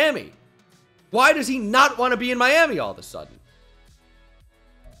go to Miami. Why does he not want to be in Miami all of a sudden?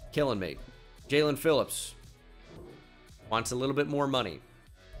 Killing me. Jalen Phillips wants a little bit more money.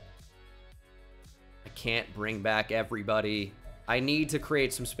 I can't bring back everybody. I need to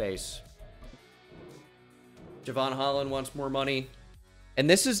create some space. Javon Holland wants more money. And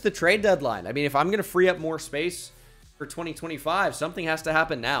this is the trade deadline. I mean, if I'm going to free up more space for 2025, something has to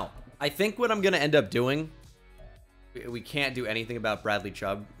happen now. I think what I'm going to end up doing, we can't do anything about Bradley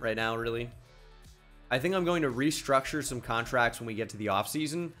Chubb right now, really. I think I'm going to restructure some contracts when we get to the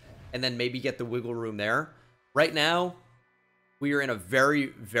offseason and then maybe get the wiggle room there. Right now, we are in a very,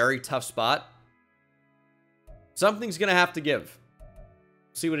 very tough spot. Something's going to have to give.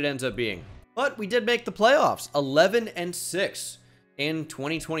 See what it ends up being. But we did make the playoffs, 11-6 in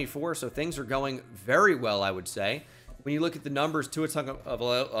 2024, so things are going very well, I would say. When you look at the numbers, Tua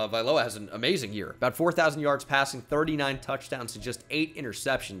Tagovailoa has an amazing year. About 4,000 yards passing, 39 touchdowns, and just 8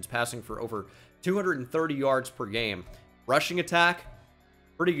 interceptions, passing for over 230 yards per game. Rushing attack,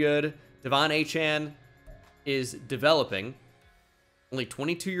 pretty good. Devon Achane is developing. Only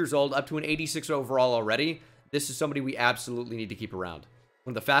 22 years old, up to an 86 overall already. This is somebody we absolutely need to keep around.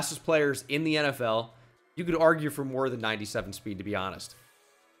 One of the fastest players in the NFL. You could argue for more than 97 speed, to be honest.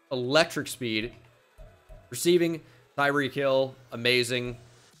 Electric speed. Receiving, Tyreek Hill, amazing.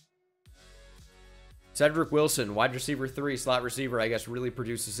 Cedric Wilson, wide receiver 3, slot receiver, I guess, really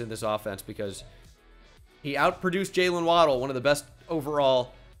produces in this offense because he outproduced Jalen Waddle, one of the best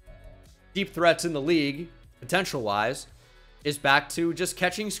overall deep threats in the league, potential-wise, is back to just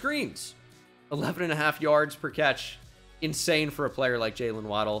catching screens. 11.5 yards per catch. Insane for a player like Jalen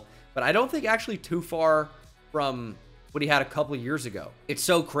Waddle. But I don't think actually too far from what he had a couple of years ago. It's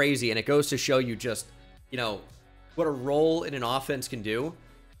so crazy, and it goes to show you just, you know, what a role in an offense can do.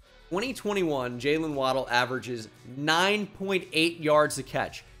 2021, Jalen Waddle averages 9.8 yards a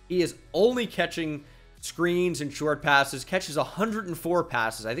catch. He is only catching screens and short passes, catches 104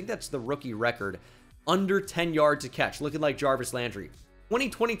 passes. I think that's the rookie record. Under 10 yards a catch, looking like Jarvis Landry.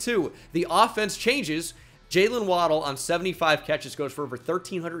 2022, the offense changes. Jalen Waddle on 75 catches goes for over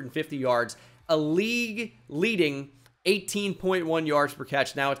 1,350 yards, a league-leading 18.1 yards per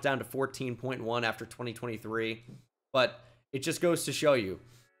catch. Now it's down to 14.1 after 2023. But it just goes to show you,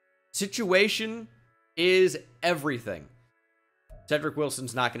 situation is everything. Cedric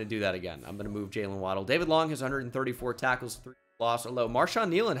Wilson's not going to do that again. I'm going to move Jalen Waddle. David Long has 134 tackles, 3 loss, although Marshawn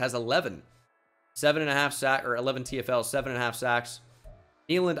Nealon has 11. 7.5 sacks, or 11 TFLs, 7.5 sacks.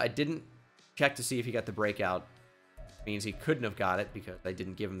 Nealon, I didn't check to see if he got the breakout. Means he couldn't have got it because I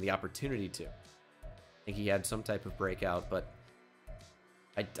didn't give him the opportunity to. I think he had some type of breakout, but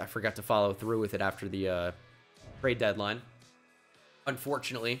I forgot to follow through with it after the trade deadline,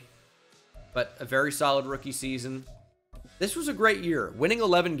 unfortunately. But a very solid rookie season. This was a great year. Winning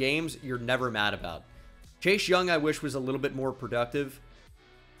 11 games, you're never mad about. Chase Young, I wish, was a little bit more productive.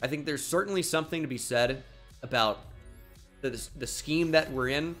 I think there's certainly something to be said about the scheme that we're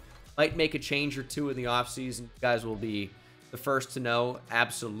in. Might make a change or two in the offseason. You guys will be the first to know.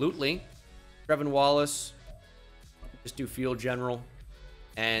 Absolutely. Trevin Wallace, just do field general.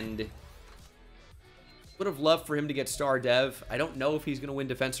 And would have loved for him to get star dev. I don't know if he's going to win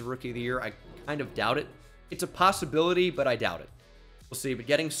defensive rookie of the year. I kind of doubt it. It's a possibility, but I doubt it. We'll see. But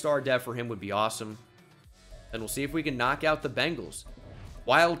getting star dev for him would be awesome. And we'll see if we can knock out the Bengals.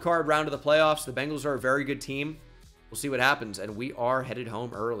 Wild card round of the playoffs. The Bengals are a very good team. We'll see what happens. And we are headed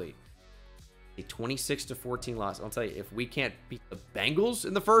home early. A 26-14 loss. I'll tell you, if we can't beat the Bengals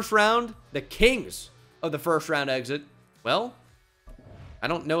in the first round, the Kings of the first round exit, well, I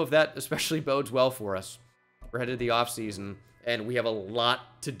don't know if that especially bodes well for us. We're headed to the offseason, and we have a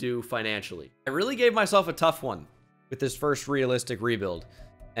lot to do financially. I really gave myself a tough one with this first realistic rebuild.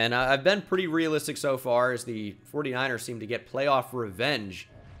 And I've been pretty realistic so far, as the 49ers seem to get playoff revenge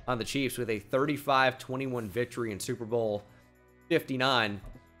on the Chiefs with a 35-21 victory in Super Bowl 59.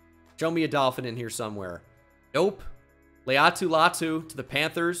 Show me a Dolphin in here somewhere. Nope. Leatu Latu to the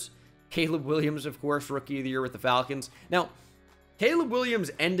Panthers. Caleb Williams, of course, Rookie of the Year with the Falcons. Now, Caleb Williams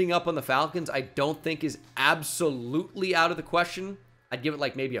ending up on the Falcons, I don't think is absolutely out of the question. I'd give it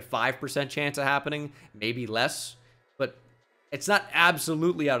like maybe a 5% chance of happening, maybe less. But it's not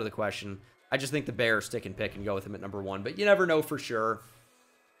absolutely out of the question. I just think the Bears stick and pick and go with him at number 1. But you never know for sure.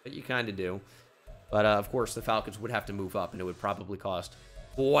 But you kind of do. But, of course, the Falcons would have to move up, and it would probably cost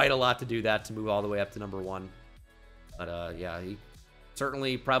quite a lot to do that, to move all the way up to number 1. But, yeah, he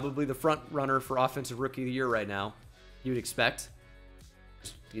certainly probably the front runner for Offensive Rookie of the Year right now. You'd expect.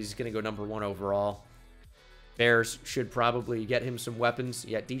 He's going to go number 1 overall. Bears should probably get him some weapons.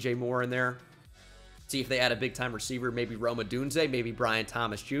 You got DJ Moore in there. See if they add a big-time receiver. Maybe Roma Dunze. Maybe Brian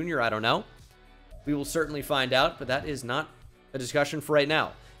Thomas Jr. I don't know. We will certainly find out, but that is not a discussion for right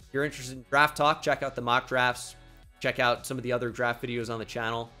now. If you're interested in draft talk, check out the mock drafts. Check out some of the other draft videos on the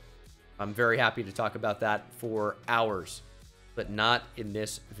channel. I'm very happy to talk about that for hours, but not in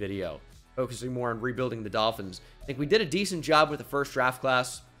this video. Focusing more on rebuilding the Dolphins. I think we did a decent job with the first draft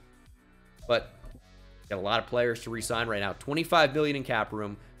class, but got a lot of players to re-sign right now. $25 million in cap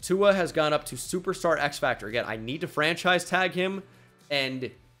room. Tua has gone up to Superstar X Factor. Again, I need to franchise tag him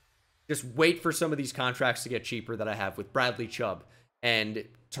and just wait for some of these contracts to get cheaper that I have with Bradley Chubb and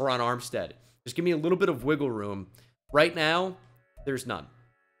Teron Armstead. Just give me a little bit of wiggle room. Right now, there's none.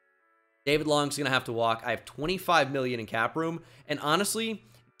 David Long's going to have to walk. I have $25 million in cap room. And honestly,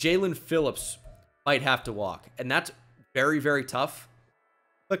 Jalen Phillips might have to walk. And that's very, very tough.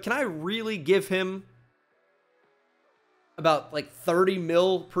 But can I really give him about like 30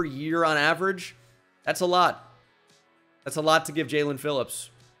 mil per year on average? That's a lot. That's a lot to give Jalen Phillips.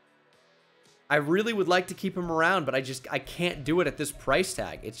 I really would like to keep him around, but I can't do it at this price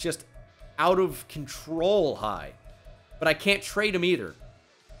tag. It's just out of control high. But I can't trade him either.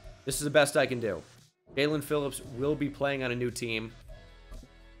 This is the best I can do. Jalen Phillips will be playing on a new team.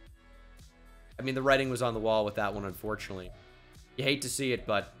 I mean, the writing was on the wall with that one, unfortunately. You hate to see it,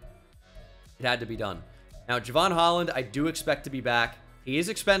 but it had to be done. Now, Javon Holland, I do expect to be back. He is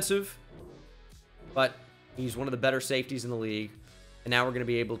expensive, but he's one of the better safeties in the league. And now we're going to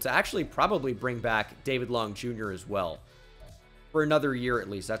be able to actually probably bring back David Long Jr. as well. For another year at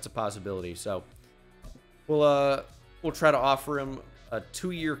least. That's a possibility. So, we'll try to offer him a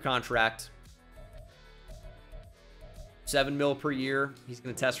 2-year contract. $7 million per year. He's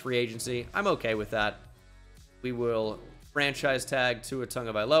going to test free agency. I'm okay with that. We will franchise tag Tua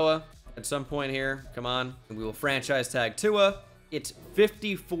Tagovailoa at some point here. Come on. And we will franchise tag Tua. It's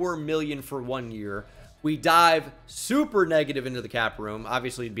 $54 million for 1 year. We dive super negative into the cap room.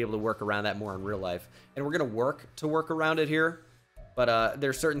 Obviously, you'd be able to work around that more in real life. And we're going to work around it here. But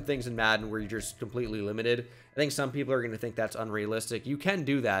there's certain things in Madden where you're just completely limited. I think some people are going to think that's unrealistic. You can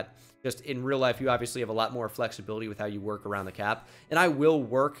do that. Just in real life, you obviously have a lot more flexibility with how you work around the cap. And I will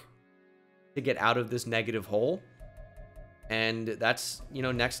work to get out of this negative hole. And that's, you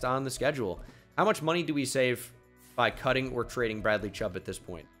know, next on the schedule. How much money do we save by cutting or trading Bradley Chubb at this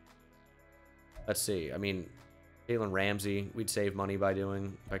point? Let's see. I mean, Jalen Ramsey, we'd save money by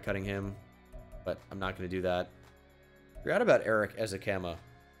cutting him. But I'm not going to do that. Forgot about Eric Ezekama.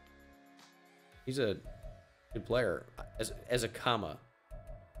 He's a good player. As a comma.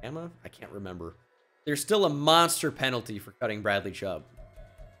 Emma? I can't remember. There's still a monster penalty for cutting Bradley Chubb.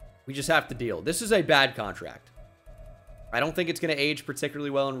 We just have to deal. This is a bad contract. I don't think it's going to age particularly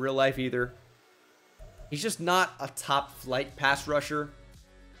well in real life either. He's just not a top flight pass rusher.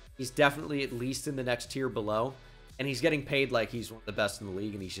 He's definitely at least in the next tier below. And he's getting paid like he's one of the best in the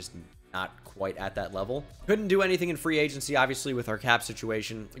league, and he's just not quite at that level. Couldn't do anything in free agency, obviously, with our cap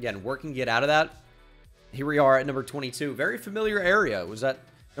situation. Again, working to get out of that. Here we are at number 22. Very familiar area. Was that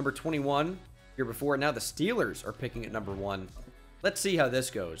number 21 year before? Now the Steelers are picking at number 1. Let's see how this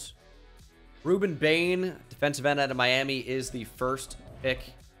goes. Ruben Bain, defensive end out of Miami, is the first pick.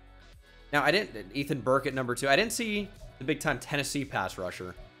 Now, Ethan Burke at number 2. I didn't see the big-time Tennessee pass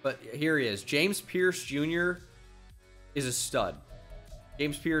rusher, but here he is. James Pierce Jr. is a stud.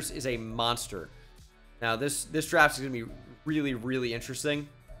 James Pierce is a monster. Now, this draft is going to be really, really interesting.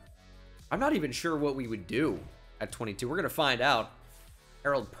 I'm not even sure what we would do at 22. We're going to find out.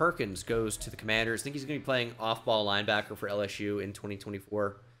 Harold Perkins goes to the Commanders. I think he's going to be playing off-ball linebacker for LSU in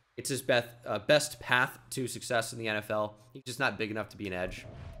 2024. It's his best path to success in the NFL. He's just not big enough to be an edge.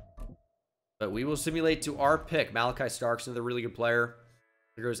 But we will simulate to our pick. Malachi Starks, another really good player.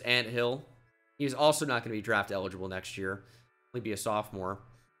 There goes Ant Hill. He's also not going to be draft eligible next year. He'll be a sophomore.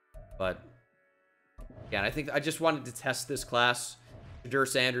 But, yeah, I think I just wanted to test this class. Shadur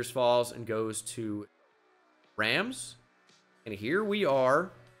Sanders falls and goes to Rams. And here we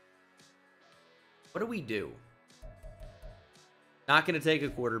are. What do we do? Not going to take a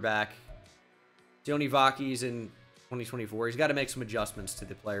quarterback. Joni Vaki's in 2024. He's got to make some adjustments to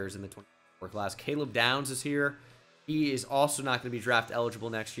the players in the 2024 class. Caleb Downs is here. He is also not going to be draft eligible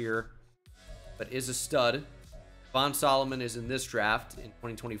next year, but is a stud. Von Solomon is in this draft in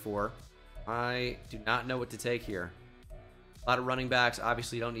 2024. I do not know what to take here. A lot of running backs.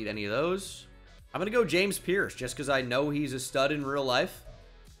 Obviously, don't need any of those. I'm going to go James Pierce just because I know he's a stud in real life.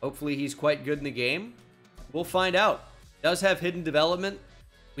 Hopefully, he's quite good in the game. We'll find out. Does have hidden development.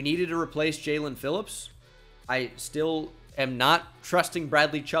 We needed to replace Jalen Phillips. I still am not trusting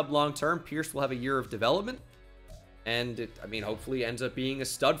Bradley Chubb long-term. Pierce will have a year of development. And, hopefully ends up being a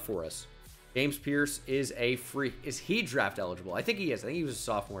stud for us. James Pierce is a freak. Is he draft eligible? I think he is. I think he was a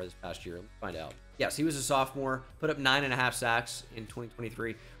sophomore this past year. Let's find out. Yes, he was a sophomore. Put up 9.5 sacks in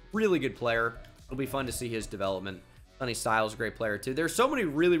 2023. Really good player. It'll be fun to see his development. Sonny Styles, a great player too. There's so many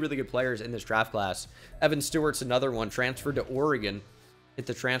really, really good players in this draft class. Evan Stewart's another one. Transferred to Oregon. Hit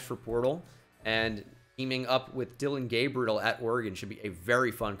the transfer portal. And teaming up with Dylan Gabriel at Oregon should be a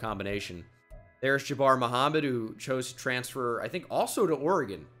very fun combination. There's Jabbar Muhammad, who chose to transfer, I think, also to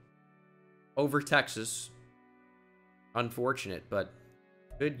Oregon over Texas. Unfortunate, but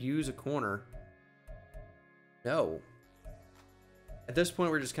could use a corner. No. At this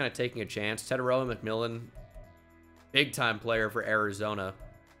point, we're just kind of taking a chance. Teteroa McMillan, big-time player for Arizona.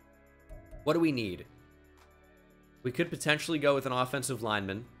 What do we need? We could potentially go with an offensive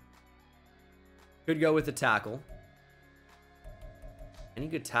lineman. Could go with a tackle. Any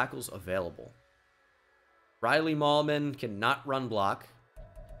good tackles available? Riley Mahlman cannot run block,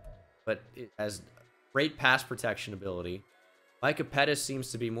 but it has great pass protection ability. Micah Pettis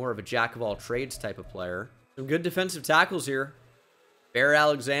seems to be more of a jack-of-all-trades type of player. Some good defensive tackles here. Bear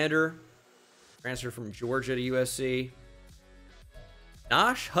Alexander, transferred from Georgia to USC.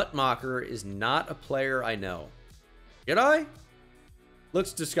 Nosh Hutmacher is not a player I know. Did I?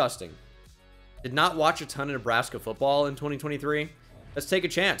 Looks disgusting. Did not watch a ton of Nebraska football in 2023. Let's take a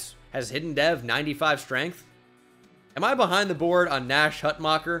chance. Has hidden dev 95 strength. Am I behind the board on Nash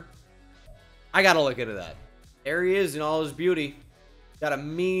Hutmacher? I gotta look into that. There he is in all his beauty. Got a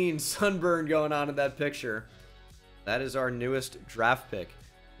mean sunburn going on in that picture. That is our newest draft pick.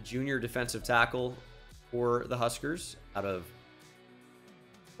 Junior defensive tackle for the Huskers out of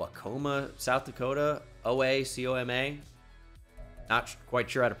Wacoma, South Dakota. OACOMA. Not quite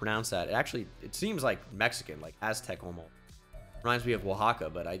sure how to pronounce that. It seems like Mexican, like Aztec almost. Reminds me of Oaxaca,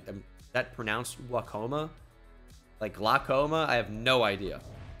 but that pronounced Wacoma? Like glaucoma? I have no idea.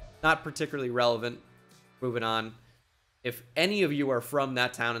 Not particularly relevant. Moving on. If any of you are from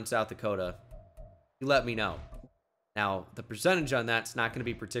that town in South Dakota, you let me know. Now, the percentage on that's not going to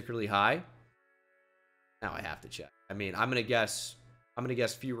be particularly high. Now I have to check. I'm going to guess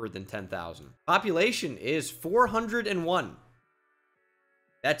fewer than 10,000. Population is 401.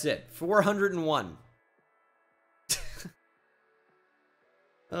 That's it. 401.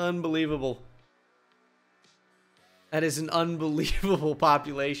 Unbelievable. That is an unbelievable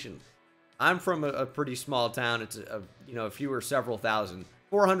population. I'm from a pretty small town. It's a few or several thousand.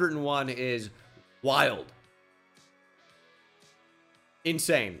 401 is wild.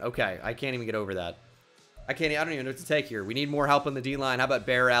 Insane. Okay, I can't even get over that. I don't even know what to take here. We need more help on the D-line. How about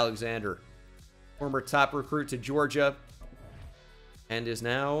Bear Alexander? Former top recruit to Georgia. And is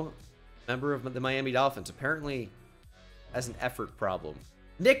now a member of the Miami Dolphins. Apparently has an effort problem.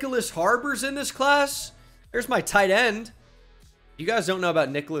 Nicholas Harbor's in this class. There's my tight end. You guys don't know about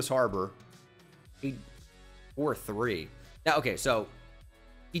Nicholas Harbor. 4'3". Now, okay, so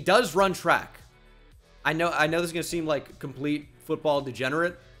he does run track. I know this is going to seem like complete football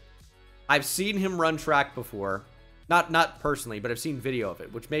degenerate. I've seen him run track before. Not personally, but I've seen video of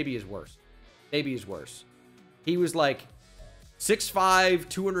it, which maybe is worse. Maybe is worse. He was like 6'5",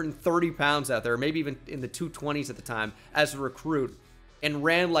 230 pounds out there, maybe even in the 220s at the time as a recruit, and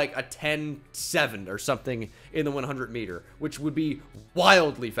ran like a 10.7 or something in the 100 meter, which would be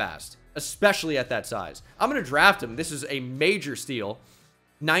wildly fast, especially at that size. I'm going to draft him. This is a major steal.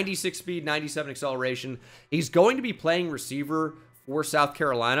 96 speed, 97 acceleration. He's going to be playing receiver for South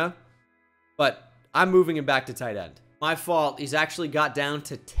Carolina, but I'm moving him back to tight end. My fault. He's actually got down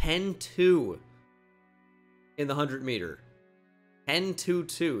to 10-2 in the 100-meter.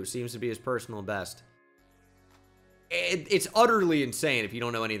 10-2-2 seems to be his personal best. It's utterly insane if you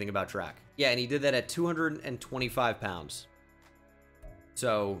don't know anything about track. Yeah, and he did that at 225 pounds.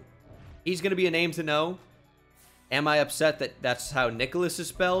 So, he's going to be a name to know. Am I upset that that's how Nicholas is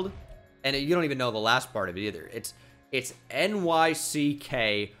spelled? And you don't even know the last part of it either. It's N-Y-C-K-O-L-E-S.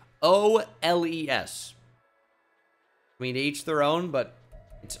 I mean, to each their own, but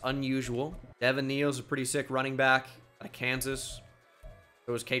it's unusual. Devin Neal's a pretty sick running back out of Kansas.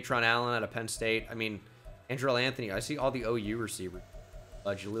 So was Katron Allen out of Penn State. I mean, Andrell Anthony. I see all the OU receivers.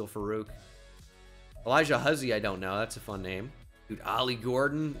 Jaleel Farouk. Elijah Huzzy, I don't know. That's a fun name. Dude, Ollie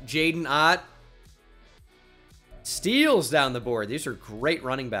Gordon. Jaden Ott. Steals down the board. These are great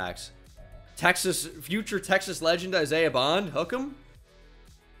running backs. Future Texas legend Isaiah Bond. Hook him.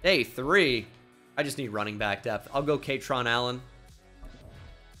 Day 3. I just need running back depth. I'll go Katron Allen.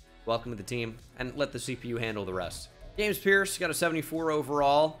 Welcome to the team. And let the CPU handle the rest. James Pierce got a 74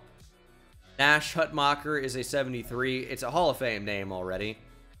 overall. Nash Hutmacher is a 73. It's a Hall of Fame name already.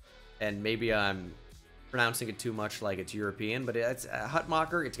 And maybe I'm pronouncing it too much like it's European. But it's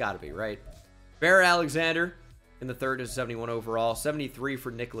Hutmacher. It's got to be, right? Bear Alexander in the third is 71 overall. 73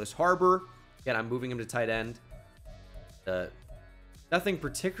 for Nicholas Harbor. Again, I'm moving him to tight end. Nothing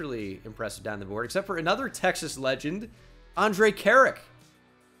particularly impressive down the board, except for another Texas legend, Andre Carrick.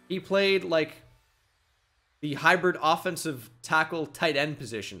 He played, like, the hybrid offensive tackle tight end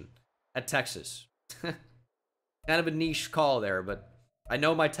position at Texas. Kind of a niche call there, but I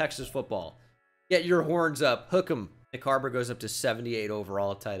know my Texas football. Get your horns up. Hook 'em. Nick Harbor goes up to 78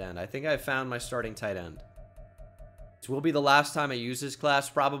 overall at tight end. I think I found my starting tight end. This will be the last time I use this class,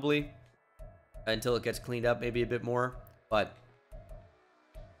 probably, until it gets cleaned up maybe a bit more, but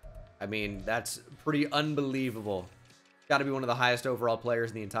I mean, that's pretty unbelievable. Got to be one of the highest overall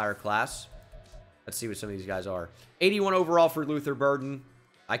players in the entire class. Let's see what some of these guys are. 81 overall for Luther Burden.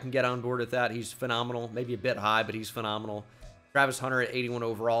 I can get on board with that. He's phenomenal. Maybe a bit high, but he's phenomenal. Travis Hunter at 81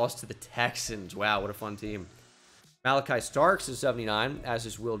 overall is to the Texans. Wow, what a fun team. Malachi Starks is 79, as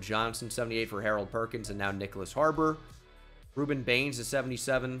is Will Johnson. 78 for Harold Perkins, and now Nicholas Harbor. Ruben Baines is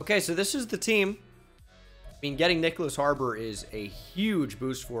 77. Okay, so this is the team. I mean, getting Nicholas Harbor is a huge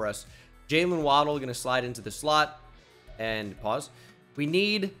boost for us. Jalen Waddle going to slide into the slot. And pause. We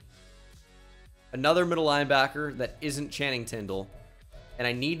need another middle linebacker that isn't Channing Tindall. And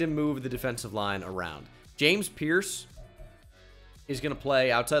I need to move the defensive line around. James Pierce is going to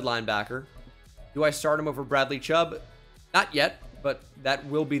play outside linebacker. Do I start him over Bradley Chubb? Not yet, but that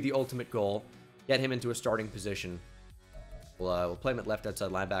will be the ultimate goal. Get him into a starting position. We'll play him at left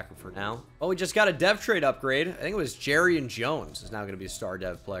outside linebacker for now. Oh, we just got a dev trade upgrade. I think it was Jerry Jones is now going to be a star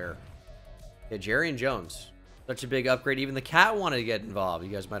dev player. Yeah, Jerry Jones. Such a big upgrade. Even the cat wanted to get involved.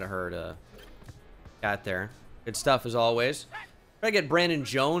 You guys might have heard cat there. Good stuff as always. Try to get Brandon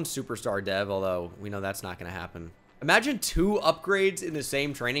Jones superstar dev, although we know that's not going to happen. Imagine 2 upgrades in the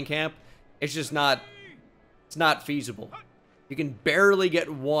same training camp. It's just not, it's not feasible. You can barely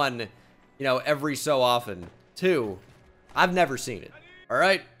get 1, you know, every so often. 2. I've never seen it. All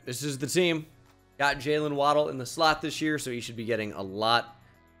right, this is the team. Got Jalen Waddle in the slot this year, so he should be getting a lot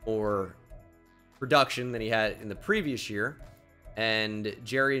more production than he had in the previous year. And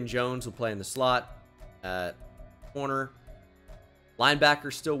Jerry Jones will play in the slot at corner.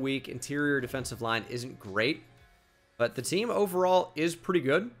 Linebacker still weak. Interior defensive line isn't great. But the team overall is pretty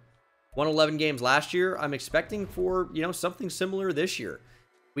good. Won 11 games last year. I'm expecting for, you know, something similar this year.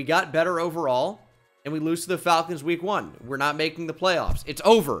 We got better overall. And we lose to the Falcons week 1. We're not making the playoffs. It's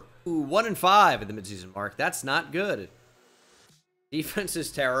over. Ooh, 1-5 at the midseason mark. That's not good. Defense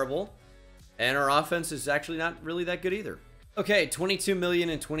is terrible. And our offense is actually not really that good either. Okay, $22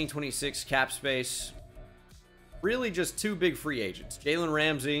 million in 2026 cap space. Really just 2 big free agents. Jalen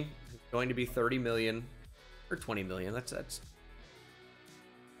Ramsey, going to be $30 million. Or $20 million. That's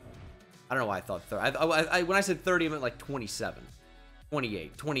I don't know why I thought 30. When I said 30, I meant like 27.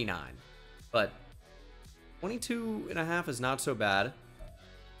 28. 29. But 22.5 is not so bad.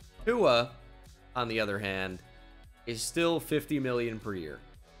 Tua, on the other hand, is still $50 million per year.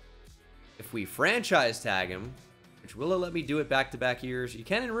 If we franchise tag him, which will let me do it back-to-back years, you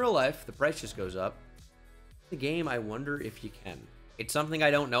can in real life. The price just goes up. The game, I wonder if you can. It's something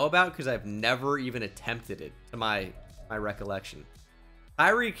I don't know about because I've never even attempted it, to my recollection.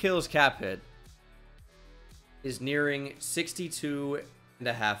 Tyreek Hill's cap hit is nearing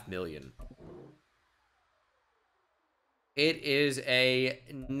 $62.5 million. It is a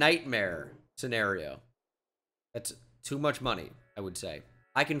nightmare scenario. That's too much money, I would say.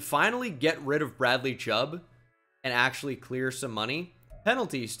 I can finally get rid of Bradley Chubb and actually clear some money.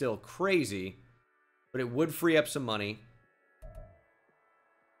 Penalty is still crazy, but it would free up some money.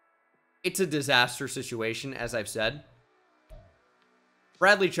 It's a disaster situation, as I've said.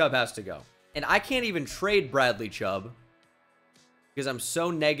 Bradley Chubb has to go. And I can't even trade Bradley Chubb because I'm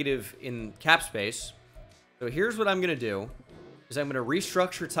so negative in cap space. So here's what I'm going to do, is I'm going to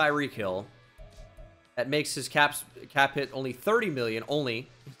restructure Tyreek Hill. That makes his cap hit only $30 million, only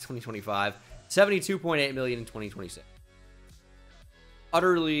in 2025, $72.8 million in 2026.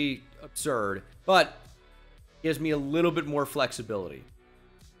 Utterly absurd, but gives me a little bit more flexibility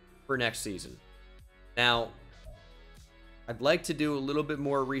for next season. Now, I'd like to do a little bit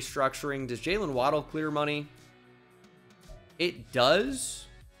more restructuring. Does Jalen Waddle clear money? It does.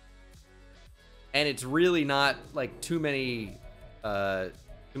 And it's really not like too many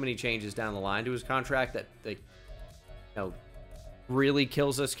changes down the line to his contract that really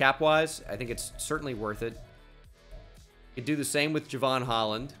kills us cap-wise. I think it's certainly worth it. You could do the same with Javon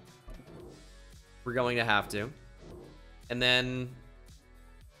Holland. We're going to have to. And then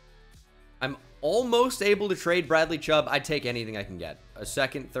I'm almost able to trade Bradley Chubb. I'd take anything I can get. A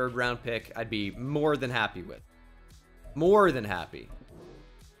second, third round pick, I'd be more than happy with. More than happy.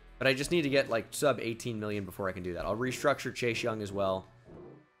 But I just need to get like sub 18 million before I can do that. I'll restructure Chase Young as well.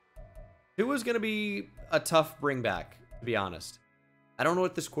 Tua's going to be a tough bring back, to be honest. I don't know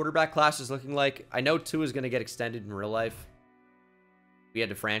what this quarterback class is looking like. I know Tua's going to get extended in real life. We had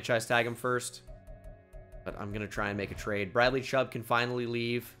to franchise tag him first. But I'm going to try and make a trade. Bradley Chubb can finally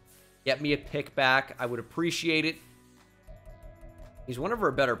leave. Get me a pick back. I would appreciate it. He's one of our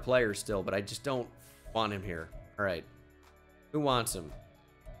better players still, but I just don't want him here. All right. Who wants him?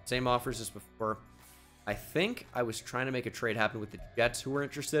 Same offers as before. I think I was trying to make a trade happen with the Jets who were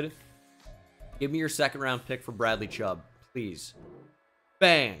interested. Give me your second round pick for Bradley Chubb, please.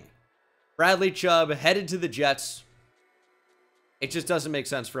 Bang. Bradley Chubb headed to the Jets. It just doesn't make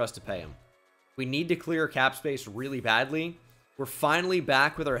sense for us to pay him. We need to clear cap space really badly. We're finally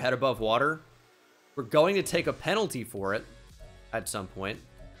back with our head above water. We're going to take a penalty for it at some point.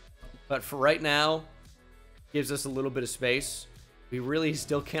 But for right now, gives us a little bit of space. We really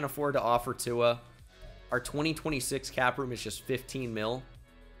still can't afford to offer Tua. Our 2026 cap room is just 15 mil.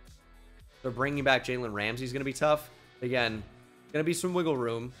 So bringing back Jalen Ramsey is going to be tough. Again, going to be some wiggle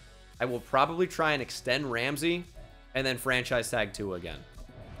room. I will probably try and extend Ramsey and then franchise tag Tua again.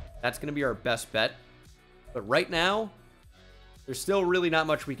 That's going to be our best bet. But right now, there's still really not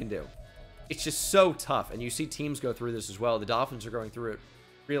much we can do. It's just so tough. And you see teams go through this as well. The Dolphins are going through it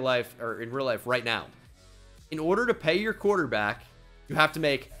in real life right now. In order to pay your quarterback, you have to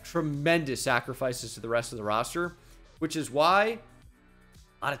make tremendous sacrifices to the rest of the roster, which is why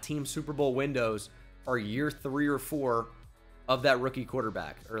a lot of team Super Bowl windows are year 3 or 4 of that rookie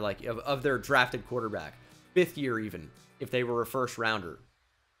quarterback, or like of their drafted quarterback. 5th year even, if they were a first rounder.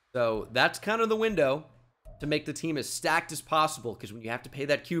 So that's kind of the window to make the team as stacked as possible, because when you have to pay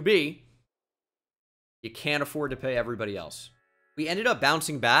that QB, you can't afford to pay everybody else. We ended up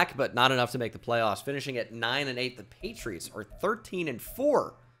bouncing back, but not enough to make the playoffs, finishing at 9-8. The Patriots are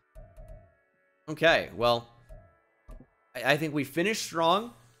 13-4. Okay, well, I think we finished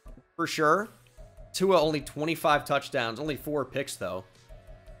strong for sure. Tua only 25 touchdowns, only 4 picks though.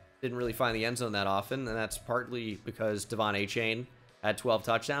 Didn't really find the end zone that often, and that's partly because Devon Achane had 12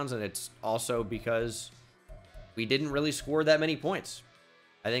 touchdowns, and it's also because we didn't really score that many points.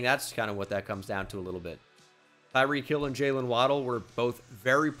 I think that's kind of what that comes down to a little bit. Tyreek Hill and Jalen Waddle were both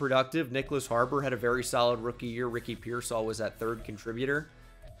very productive. Nicholas Harbor had a very solid rookie year. Ricky Pearsall was that 3rd contributor.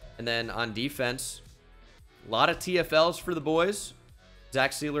 And then on defense, a lot of TFLs for the boys.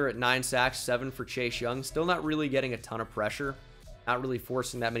 Zach Sealer at 9 sacks, 7 for Chase Young. Still not really getting a ton of pressure. Not really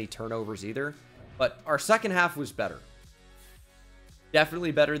forcing that many turnovers either. But our second half was better.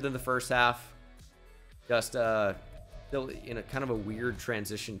 Definitely better than the first half. Just still in a kind of a weird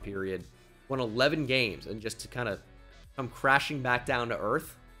transition period. Won 11 games, and just to kind of come crashing back down to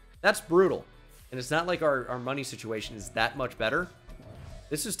earth, that's brutal. And it's not like our money situation is that much better.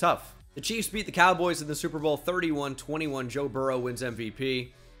 This is tough. The Chiefs beat the Cowboys in the Super Bowl 31-21. Joe Burrow wins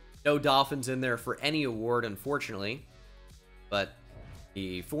MVP. No Dolphins in there for any award, unfortunately. But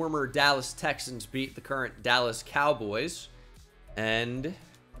the former Dallas Texans beat the current Dallas Cowboys. And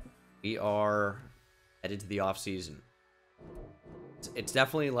we are headed to the offseason. It's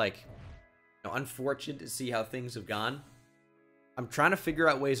definitely like, unfortunate to see how things have gone. I'm trying to figure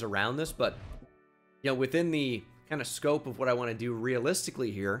out ways around this, but within the kind of scope of what I want to do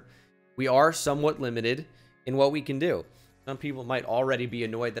realistically here, we are somewhat limited in what we can do. Some people might already be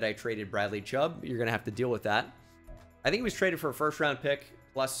annoyed that I traded Bradley Chubb. You're going to have to deal with that. I think he was traded for a 1st round pick,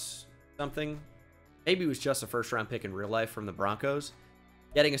 plus something. Maybe it was just a first-round pick in real life from the Broncos.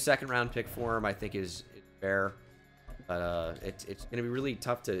 Getting a second-round pick for him, I think, is fair. But it's going to be really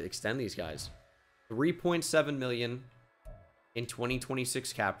tough to extend these guys. $3.7 million in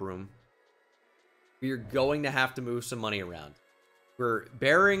 2026 cap room. We're going to have to move some money around. We're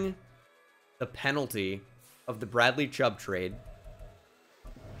bearing the penalty of the Bradley Chubb trade,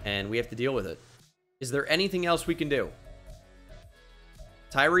 and we have to deal with it. Is there anything else we can do?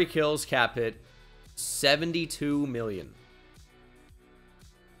 Tyreek Hill's cap hit, $72 million.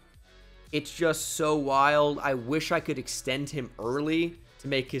 It's just so wild. I wish I could extend him early to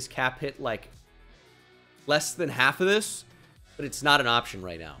make his cap hit like less than half of this, but it's not an option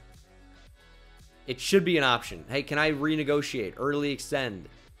right now. It should be an option. Hey, can I renegotiate? Early extend.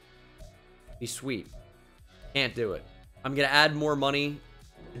 Be sweet. Can't do it. I'm going to add more money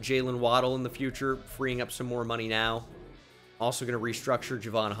to Jalen Waddle in the future, freeing up some more money now. Also going to restructure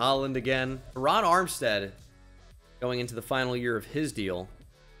Javon Holland again. Ron Armstead, going into the final year of his deal.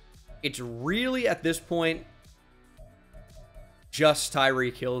 It's really, at this point, just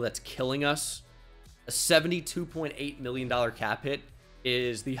Tyreek Hill that's killing us. A $72.8 million cap hit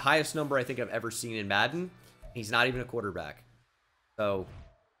is the highest number I think I've ever seen in Madden. He's not even a quarterback. So,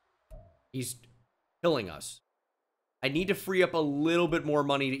 he's killing us. I need to free up a little bit more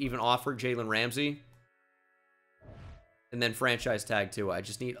money to even offer Jalen Ramsey. And then franchise tag too. I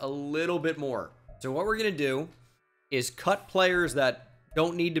just need a little bit more. So what we're going to do is cut players that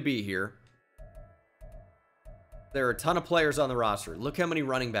don't need to be here. There are a ton of players on the roster. Look how many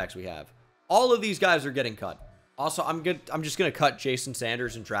running backs we have. All of these guys are getting cut. Also, I'm just going to cut Jason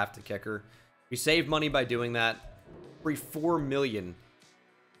Sanders and draft a kicker. We save money by doing that. Free $4 million.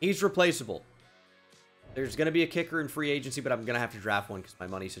 He's replaceable. There's going to be a kicker in free agency, but I'm going to have to draft one because my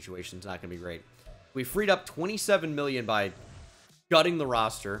money situation is not going to be great. We freed up $27 million by gutting the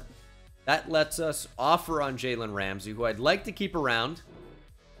roster. That lets us offer on Jalen Ramsey, who I'd like to keep around.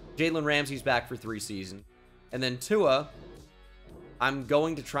 Jalen Ramsey's back for 3 seasons. And then Tua, I'm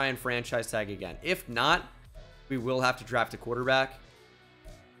going to try and franchise tag again. If not, we will have to draft a quarterback.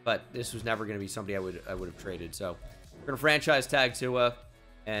 But this was never going to be somebody I would have traded. So we're going to franchise tag Tua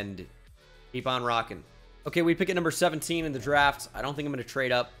and keep on rocking. Okay, we pick at number 17 in the draft. I don't think I'm going to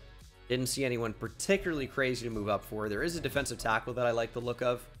trade up. Didn't see anyone particularly crazy to move up for. There is a defensive tackle that I like the look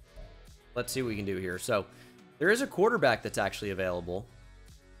of. Let's see what we can do here. So there is a quarterback that's actually available,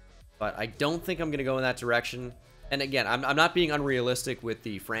 but I don't think I'm going to go in that direction. And again, I'm not being unrealistic with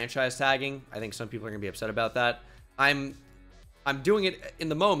the franchise tagging. I think some people are going to be upset about that. I'm doing it in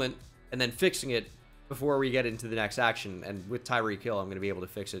the moment and then fixing it before we get into the next action. And with Tyreek Hill, I'm going to be able to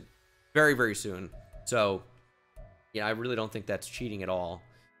fix it very, very soon. So, yeah, I really don't think that's cheating at all.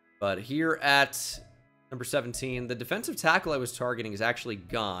 But here at number 17, the defensive tackle I was targeting is actually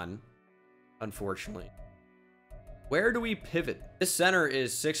gone, unfortunately. Where do we pivot? This center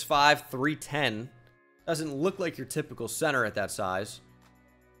is 6'5", 310. Doesn't look like your typical center at that size.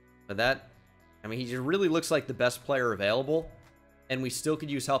 But that, I mean, he just really looks like the best player available. And we still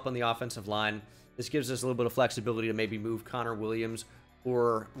could use help on the offensive line. This gives us a little bit of flexibility to maybe move Connor Williams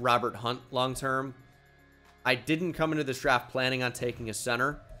or Robert Hunt long term. I didn't come into this draft planning on taking a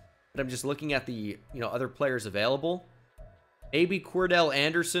center, but I'm just looking at the other players available. Maybe Cordell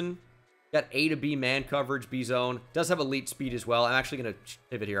Anderson. Got A to B man coverage, B zone. Does have elite speed as well. I'm actually going to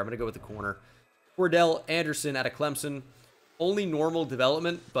pivot here. I'm going to go with the corner. Cordell Anderson out of Clemson. Only normal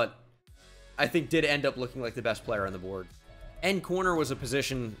development, but I think did end up looking like the best player on the board. And corner was a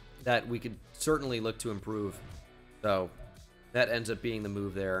position that we could certainly look to improve. So that ends up being the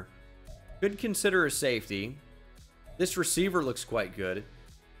move there. Could consider a safety. This receiver looks quite good. I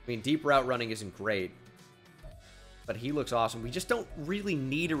mean, deep route running isn't great, but he looks awesome. We just don't really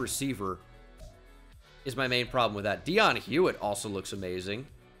need a receiver is my main problem with that. Deion Hewitt also looks amazing.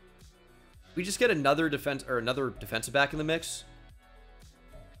 We just get another defensive back in the mix.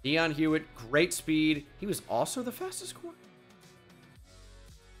 Deion Hewitt, great speed. He was also the fastest corner.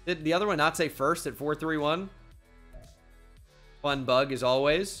 Did the other one not say first at 4.31? Fun bug as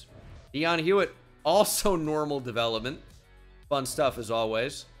always. Deion Hewitt, also normal development. Fun stuff as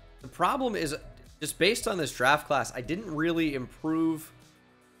always. The problem is, just based on this draft class, I didn't really improve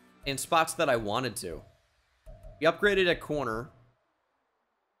in spots that I wanted to. We upgraded at corner.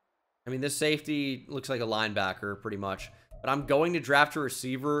 I mean, this safety looks like a linebacker pretty much. But I'm going to draft a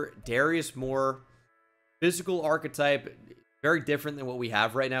receiver. Darius Moore, physical archetype, very different than what we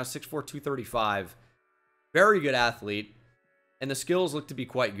have right now. 6'4", 235. Very good athlete. And the skills look to be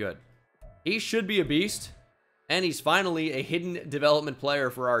quite good. He should be a beast. And he's finally a hidden development player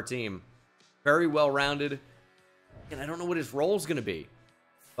for our team. Very well-rounded. And I don't know what his role is going to be.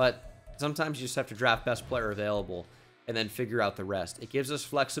 But sometimes you just have to draft best player available and then figure out the rest. It gives us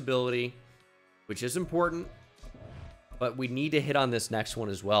flexibility, which is important, but we need to hit on this next one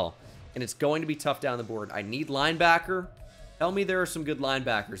as well. And it's going to be tough down the board. I need linebacker. Tell me there are some good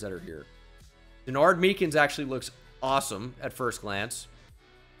linebackers that are here. Denard Meekins actually looks awesome at first glance.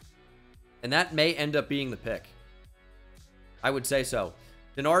 And that may end up being the pick. I would say so.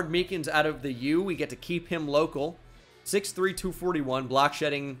 Denard Meekins out of the U. We get to keep him local. 6'3", 241. Block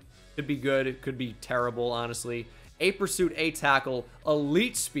shedding could be good. It could be terrible, honestly. A pursuit, A tackle.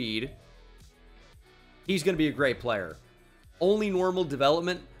 Elite speed. He's going to be a great player. Only normal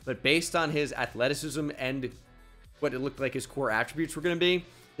development, but based on his athleticism and what it looked like his core attributes were going to be,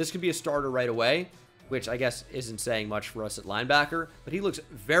 this could be a starter right away, which I guess isn't saying much for us at linebacker, but he looks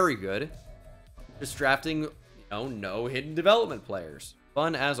very good. Just drafting, no hidden development players.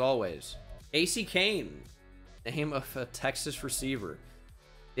 Fun as always. Casey Kane, name of a Texas receiver.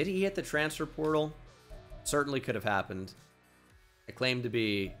 Did he hit the transfer portal? Certainly could have happened. I claim to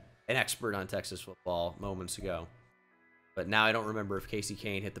be an expert on Texas football moments ago, but now I don't remember if Casey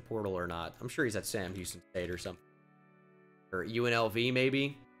Kane hit the portal or not. I'm sure he's at Sam Houston State or something. Or UNLV,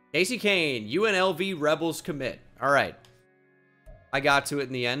 maybe? Casey Kane, UNLV Rebels commit. All right. I got to it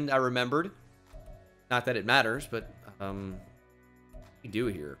in the end. I remembered. Not that it matters, but we do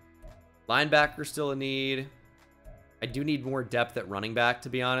here. Linebacker still a need. I do need more depth at running back, to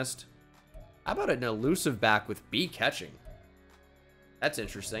be honest. How about an elusive back with B catching? That's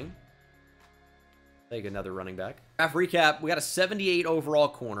interesting. Take another running back. Draft recap. We got a 78 overall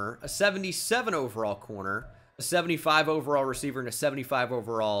corner, a 77 overall corner, a 75 overall receiver, and a 75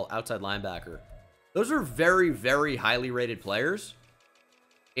 overall outside linebacker. Those are very, very highly rated players.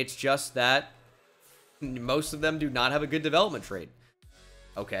 It's just that most of them do not have a good development trait.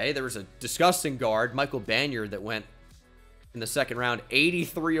 Okay, there was a disgusting guard, Michael Banyard, that went in the second round,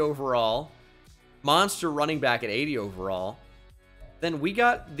 83 overall. Monster running back at 80 overall. Then we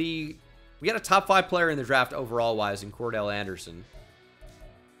got a top 5 player in the draft overall wise in Cordell Anderson.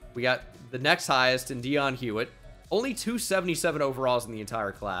 We got the next highest in Deion Hewitt. Only 277 overalls in the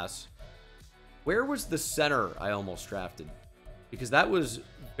entire class. Where was the center I almost drafted? Because that was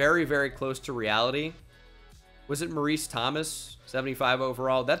very, very close to reality. Was it Maurice Thomas, 75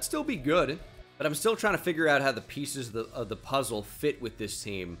 overall? That'd still be good, but I'm still trying to figure out how the pieces of the puzzle fit with this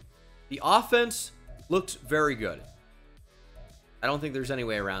team. The offense looks very good. I don't think there's any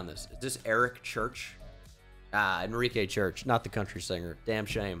way around this. Is this Eric Church? Enrique Church, not the country singer. Damn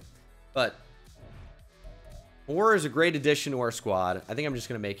shame. But Moore is a great addition to our squad. I think I'm just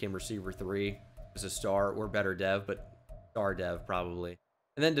going to make him receiver 3 as a star or better dev, but star dev probably.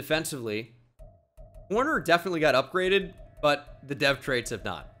 And then defensively, corner definitely got upgraded, but the dev traits have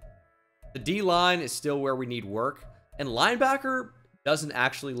not. The D-line is still where we need work, and linebacker doesn't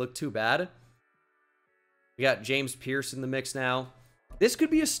actually look too bad. We got James Pierce in the mix now. This could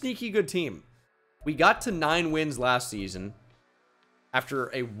be a sneaky good team. We got to 9 wins last season after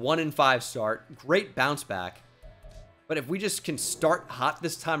a 1-5 start. Great bounce back. But if we just can start hot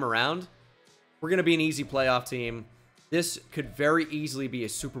this time around, we're going to be an easy playoff team. This could very easily be a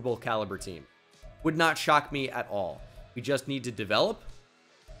Super Bowl caliber team. Would not shock me at all. We just need to develop,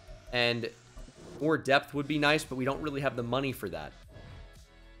 and more depth would be nice, but we don't really have the money for that.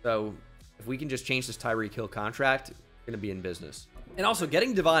 So if we can just change this Tyreek Hill contract, we're going to be in business. And also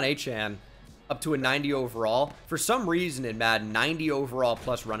getting Devon Achane up to a 90 overall. For some reason in Madden, 90 overall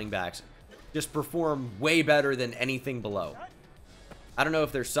plus running backs just perform way better than anything below. I don't know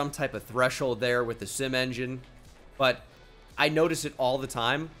if there's some type of threshold there with the sim engine, but I notice it all the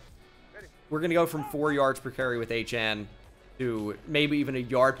time. We're going to go from 4 yards per carry with Achane to maybe even a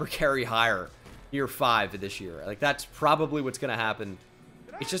yard per carry higher year 5 of this year. Like, that's probably what's going to happen.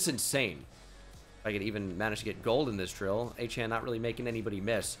 It's just insane. If I could even manage to get gold in this drill. Achane not really making anybody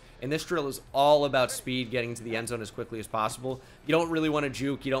miss. And this drill is all about speed, getting to the end zone as quickly as possible. You don't really want to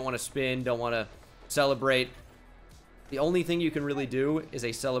juke. You don't want to spin. Don't want to celebrate. The only thing you can really do is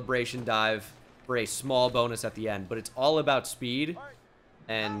a celebration dive for a small bonus at the end. But it's all about speed.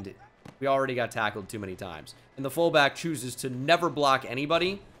 And we already got tackled too many times. And the fullback chooses to never block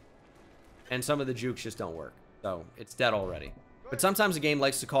anybody. And some of the jukes just don't work. So it's dead already. But sometimes a game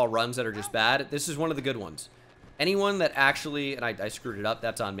likes to call runs that are just bad. This is one of the good ones. Anyone that actually, and I screwed it up,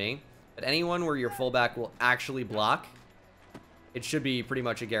 that's on me. But anyone where your fullback will actually block, it should be pretty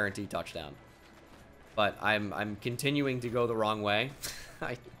much a guaranteed touchdown. But I'm continuing to go the wrong way.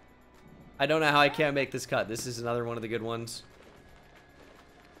 I don't know how I can't make this cut. This is another one of the good ones.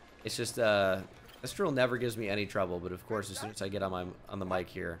 It's just, this drill never gives me any trouble. But of course, as soon as I get on the mic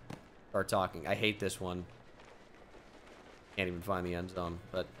here, start talking. I hate this one. Can't even find the end zone.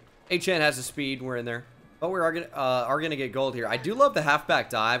 But HN has the speed. We're in there. But we are gonna get gold here. I do love the halfback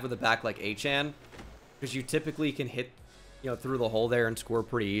dive with a back like HN, because you typically can hit, through the hole there and score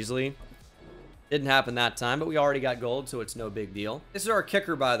pretty easily. Didn't happen that time, but we already got gold, so it's no big deal. This is our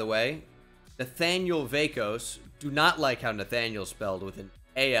kicker, by the way. Nathaniel Vakos. Do not like how Nathaniel's spelled with an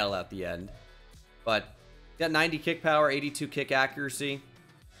AL at the end. But got 90 kick power, 82 kick accuracy.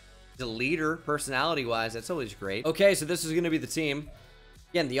 He's a leader, personality-wise. That's always great. Okay, so this is going to be the team.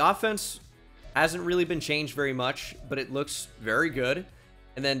 Again, the offense hasn't really been changed very much, but it looks very good.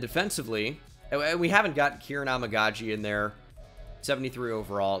 And then defensively, we haven't got Kieran Amagaji in there. 73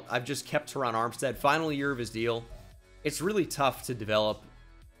 overall. I've just kept Teron Armstead. Final year of his deal. It's really tough to develop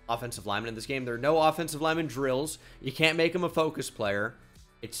offensive linemen in this game. There are no offensive lineman drills. You can't make him a focus player.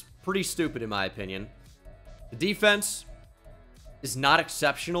 It's pretty stupid in my opinion. The defense is not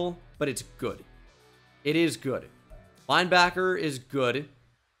exceptional, but it's good. It is good. Linebacker is good.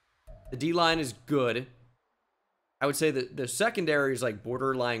 The D-line is good. I would say that the secondary is like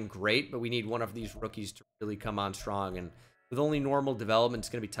borderline great, but we need one of these rookies to really come on strong. And with only normal development, it's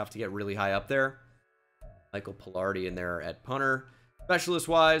going to be tough to get really high up there. Michael Pilardi in there at punter.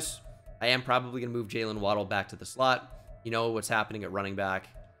 Specialist-wise, I am probably going to move Jalen Waddle back to the slot. You know what's happening at running back.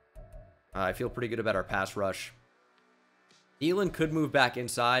 I feel pretty good about our pass rush. Thielen could move back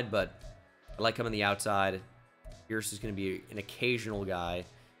inside, but I like him on the outside. Pierce is going to be an occasional guy.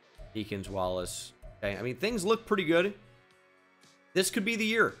 Deakins, Wallace. Okay, I mean, things look pretty good. This could be the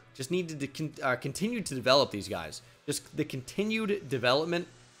year. Just need to continue to develop these guys. Just the continued development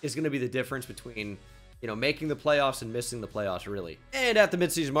is going to be the difference between, making the playoffs and missing the playoffs, really. And at the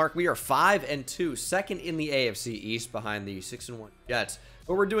midseason mark, we are 5-2, second in the AFC East behind the 6-1 Jets.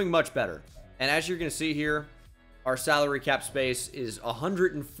 But we're doing much better. And as you're going to see here, our salary cap space is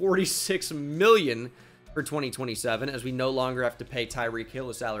 $146 million for 2027, as we no longer have to pay Tyreek Hill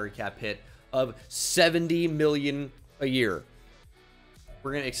a salary cap hit of $70 million a year.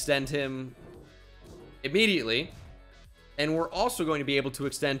 We're going to extend him immediately. And we're also going to be able to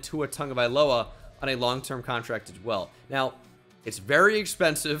extend Tua Tagovailoa on a long-term contract as well. Now, it's very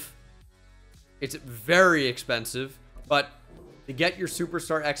expensive. It's very expensive. But to get your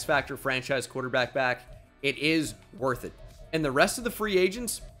superstar X-Factor franchise quarterback back, it is worth it. And the rest of the free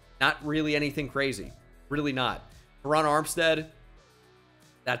agents, not really anything crazy. Really not. Teron Armstead,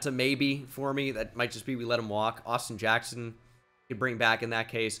 that's a maybe for me. That might just be we let him walk. Austin Jackson could bring back in that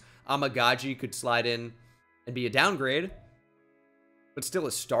case. Amagaji could slide in and be a downgrade, but still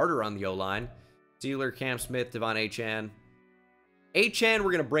a starter on the O-line. Steeler, Cam Smith, Devon Achane. Achane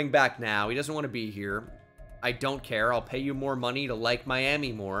we're going to bring back now. He doesn't want to be here. I don't care. I'll pay you more money to like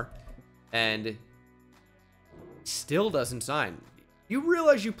Miami more. And still doesn't sign. You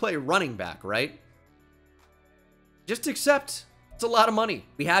realize you play running back, right? Just accept. It's a lot of money.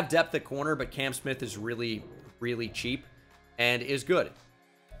 We have depth at corner, but Cam Smith is really, really cheap and is good.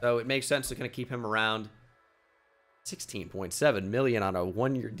 So it makes sense to kind of keep him around. $16.7 million on a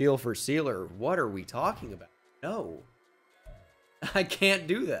one-year deal for Sealer. What are we talking about? No. I can't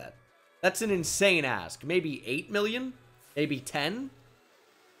do that. That's an insane ask. Maybe $8 million? Maybe 10?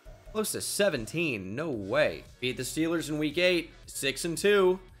 Close to 17. No way. Beat the Steelers in week 8.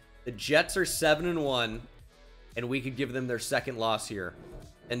 6-2. The Jets are 7-1. And we could give them their second loss here.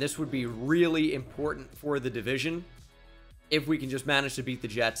 And this would be really important for the division if we can just manage to beat the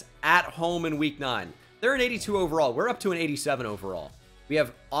Jets at home in week 9. They're an 82 overall. We're up to an 87 overall. We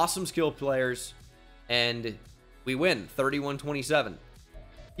have awesome skill players, and we win 31-27.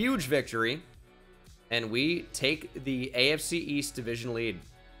 Huge victory, and we take the AFC East division lead,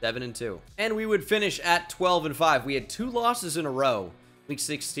 7-2. And we would finish at 12-5. We had 2 losses in a row, week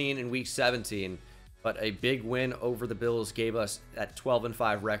 16 and week 17, but a big win over the Bills gave us that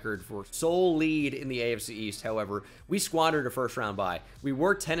 12-5 record for sole lead in the AFC East. However, we squandered a first-round bye. We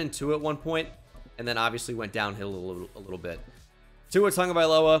were 10-2 at one point, and then obviously went downhill a little bit. Tua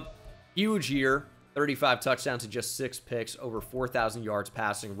Tagovailoa, huge year. 35 touchdowns and just 6 picks, over 4,000 yards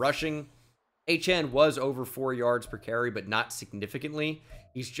passing. Rushing, HN was over 4 yards per carry, but not significantly.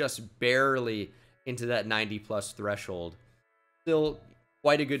 He's just barely into that 90-plus threshold. Still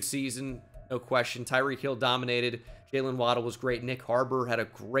quite a good season, no question. Tyreek Hill dominated. Jalen Waddle was great. Nick Harbor had a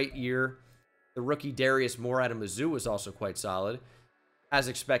great year. The rookie Darius Moore out of Mizzou was also quite solid. As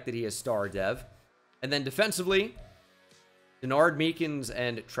expected, he is star dev. And then defensively, Denard Meekins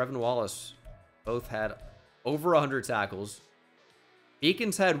and Trevin Wallace both had over 100 tackles.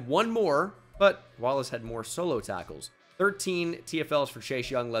 Meekins had 1 more, but Wallace had more solo tackles. 13 TFLs for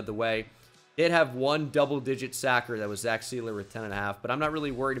Chase Young led the way. Did have one double-digit sacker. That was Zach Sealer with 10.5. But I'm not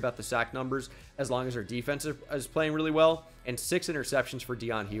really worried about the sack numbers as long as our defense is playing really well. And 6 interceptions for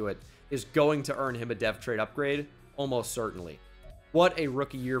Deion Hewitt is going to earn him a dev trade upgrade, almost certainly. What a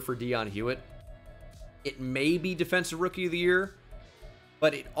rookie year for Deion Hewitt. It may be Defensive Rookie of the Year,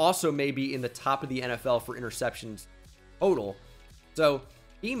 but it also may be in the top of the NFL for interceptions total. So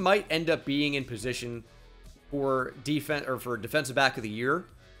he might end up being in position for Defensive Back of the Year.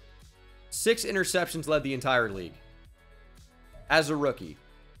 6 interceptions led the entire league as a rookie.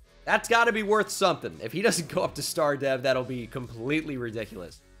 That's got to be worth something. If he doesn't go up to star dev, that'll be completely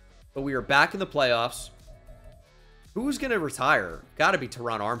ridiculous. But we are back in the playoffs. Who's going to retire? Got to be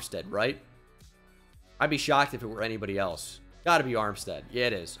Teron Armstead, right? I'd be shocked if it were anybody else. Got to be Armstead. Yeah,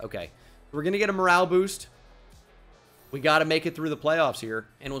 it is. Okay. We're going to get a morale boost. We got to make it through the playoffs here,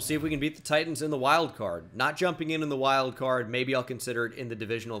 and we'll see if we can beat the Titans in the wild card. Not jumping in the wild card. Maybe I'll consider it in the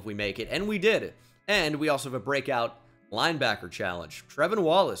divisional if we make it, and we did. And we also have a breakout linebacker challenge. Trevin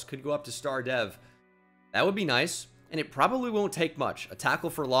Wallace could go up to star dev. That would be nice, and it probably won't take much. A tackle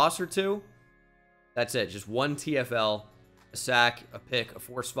for loss or 2. That's it. Just 1 TFL, a sack, a pick, a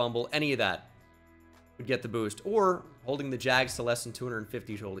forced fumble, any of that would get the boost. Or holding the Jags to less than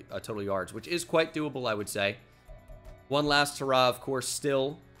 250 total yards, which is quite doable, I would say. One last hurrah, of course,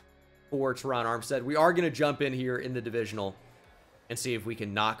 still for Teron Armstead. We are going to jump in here in the divisional and see if we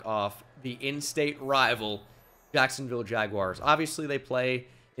can knock off the in-state rival, Jacksonville Jaguars. Obviously, they play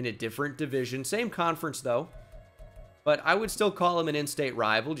in a different division. Same conference, though. But I would still call them an in-state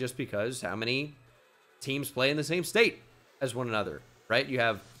rival just because how many teams play in the same state as one another, right? You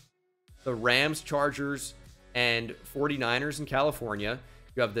have the Rams, Chargers, and 49ers in California.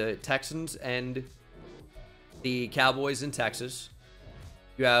 You have the Texans and the Cowboys in Texas.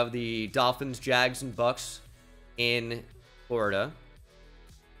 You have the Dolphins, Jags, and Bucks in Florida.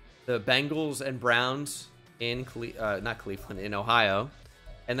 The Bengals and Browns in not Cleveland, in Ohio.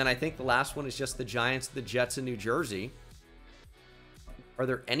 And then I think the last one is just the Giants, the Jets in New Jersey. Are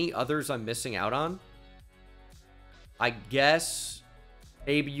there any others I'm missing out on? I guess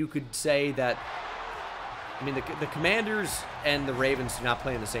maybe you could say that, I mean, the Commanders and the Ravens do not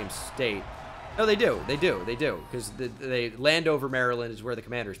play in the same state. No, they do. They do. They do. Because Landover, Maryland is where the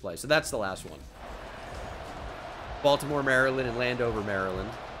Commanders play. So that's the last one. Baltimore, Maryland, and Landover, Maryland.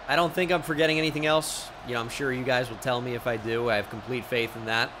 I don't think I'm forgetting anything else. You know, I'm sure you guys will tell me if I do. I have complete faith in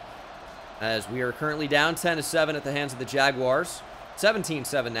that. As we are currently down 10-7 at the hands of the Jaguars.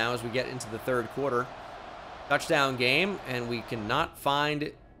 17-7 now as we get into the third quarter. Touchdown game, and we cannot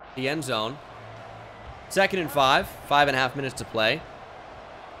find the end zone. 2nd and 5. 5.5 minutes to play.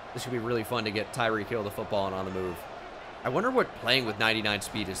 This should be really fun to get Tyreek Hill the football and on the move. I wonder what playing with 99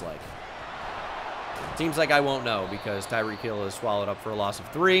 speed is like. Seems like I won't know because Tyreek Hill is swallowed up for a loss of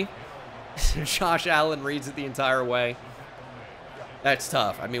 3. Josh Allen reads it the entire way. That's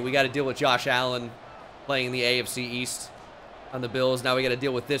tough. I mean, we got to deal with Josh Allen playing in the AFC East on the Bills. Now we got to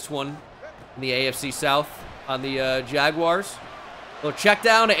deal with this one in the AFC South on the Jaguars. Little check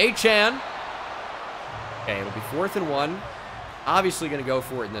down to Achane. Okay, it'll be 4th and 1. Obviously going to go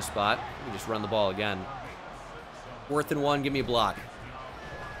for it in this spot. Let me just run the ball again. 4th and 1, give me a block.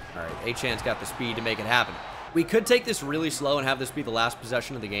 All right, Achane's got the speed to make it happen. We could take this really slow and have this be the last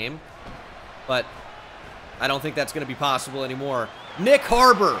possession of the game, but I don't think that's going to be possible anymore. Nick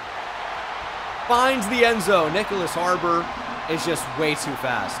Harbor finds the end zone. Nicholas Harbor is just way too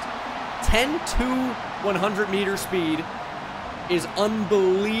fast. 10-2 100-meter speed is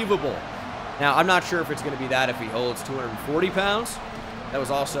unbelievable. Now, I'm not sure if it's going to be that if he holds 240 pounds. That was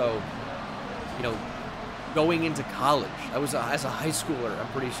also, you know, going into college. That was as a high schooler, I'm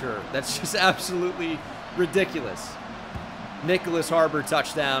pretty sure. That's just absolutely ridiculous. Nicholas Harbor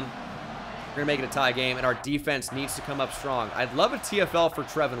touchdown. We're going to make it a tie game, and our defense needs to come up strong. I'd love a TFL for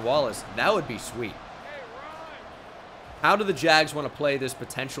Trevin Wallace. That would be sweet. How do the Jags want to play this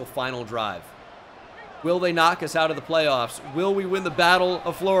potential final drive? Will they knock us out of the playoffs? Will we win the Battle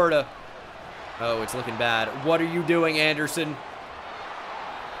of Florida? Oh, it's looking bad. What are you doing, Anderson?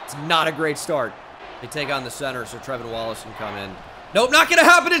 It's not a great start. They take on the center, so Trevin Wallace can come in. Nope, not going to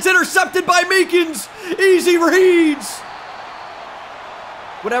happen. It's intercepted by Meekins. Easy reads.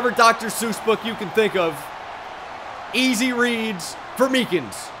 Whatever Dr. Seuss book you can think of. Easy reads for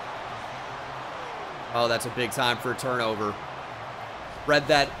Meekins. Oh, that's a big time for a turnover. Read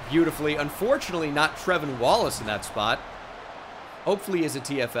that beautifully. Unfortunately, not Trevin Wallace in that spot. Hopefully is a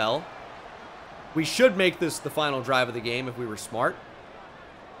TFL. We should make this the final drive of the game if we were smart.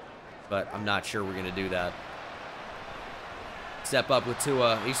 But I'm not sure we're going to do that. Step up with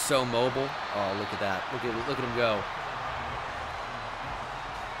Tua. He's so mobile. Oh, look at that. Look at him go.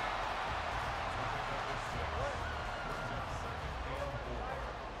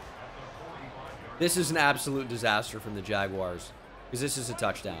 This is an absolute disaster from the Jaguars because this is a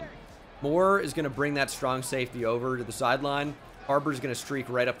touchdown. Moore is going to bring that strong safety over to the sideline. Harbor's going to streak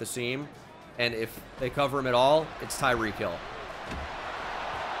right up the seam. And if they cover him at all, it's Tyreek Hill.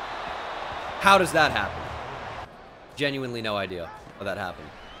 How does that happen? Genuinely no idea how that happened.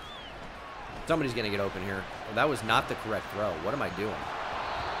 Somebody's going to get open here. Oh, that was not the correct throw. What am I doing?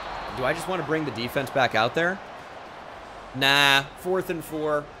 Do I just want to bring the defense back out there? Nah, 4th and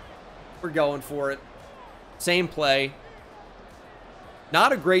 4. We're going for it. Same play.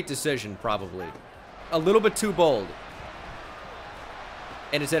 Not a great decision, probably. A little bit too bold.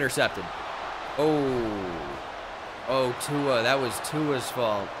 And it's intercepted. Oh. Oh, Tua. That was Tua's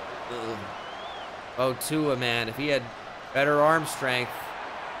fault. Ugh. Oh, Tua, man. If he had better arm strength.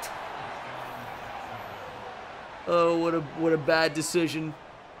 Oh, what a bad decision.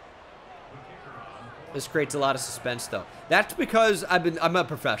 This creates a lot of suspense, though. That's because I'm a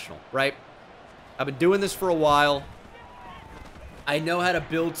professional, right? I've been doing this for a while. I know how to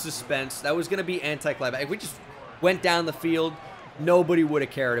build suspense. That was going to be anticlimactic. If we just went down the field, nobody would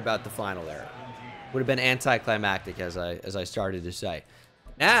have cared about the final there. Would have been anticlimactic, as I started to say.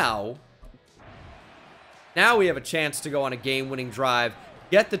 Now we have a chance to go on a game-winning drive,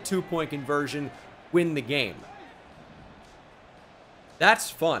 get the 2-point conversion, win the game. That's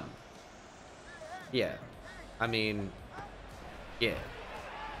fun. Yeah. I mean, yeah.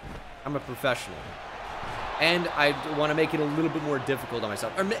 I'm a professional. And I want to make it a little bit more difficult on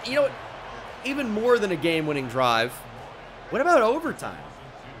myself. Or, you know what? Even more than a game-winning drive, what about overtime?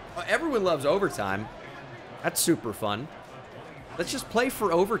 Everyone loves overtime. That's super fun. Let's just play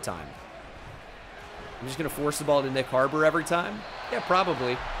for overtime. I'm just going to force the ball to Nick Harbor every time? Yeah,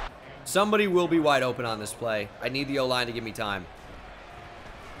 probably. Somebody will be wide open on this play. I need the O-line to give me time.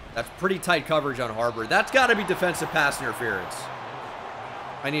 That's pretty tight coverage on Harbor. That's got to be defensive pass interference.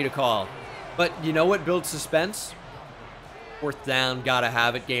 I need a call. But you know what builds suspense? 4th down, gotta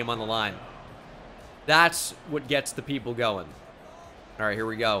have it, game on the line. That's what gets the people going. All right, here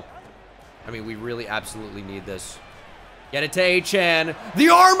we go. I mean, we really absolutely need this. Get it to Achane. The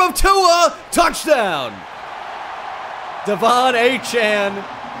arm of Tua! Touchdown! Devon Achane.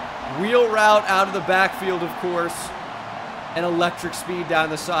 Wheel route out of the backfield, of course. An electric speed down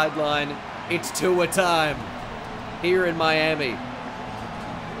the sideline. It's Tua time here in Miami.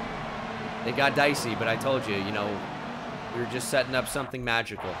 It got dicey, but I told you, you know, we were just setting up something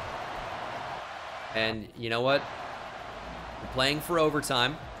magical. And you know what? We're playing for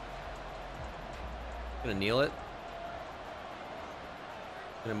overtime. Gonna kneel it.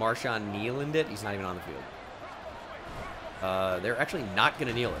 Gonna Marshawn Kneeland it. He's not even on the field. They're actually not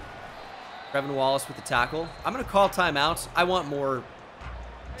gonna kneel it. Trevin Wallace with the tackle. I'm going to call timeouts. I want more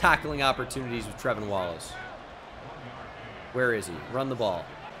tackling opportunities with Trevin Wallace. Where is he? Run the ball.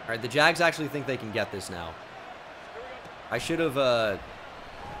 All right, the Jags actually think they can get this now. I should have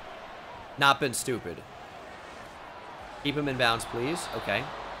not been stupid. Keep him in bounds, please. Okay.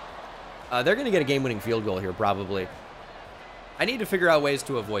 They're going to get a game-winning field goal here, probably. I need to figure out ways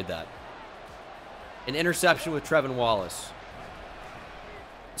to avoid that. An interception with Trevin Wallace.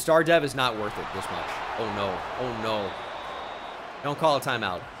 Star Dev is not worth it this much. Oh, no. Oh, no. Don't call a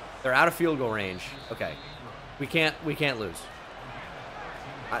timeout. They're out of field goal range. Okay. We can't lose.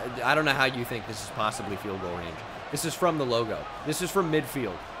 I don't know how you think this is possibly field goal range. This is from the logo. This is from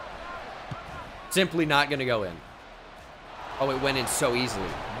midfield. Simply not going to go in. Oh, it went in so easily.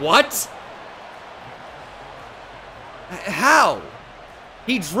 What? How?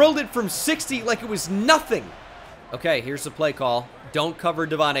 He drilled it from 60 like it was nothing. Okay, here's the play call. Don't cover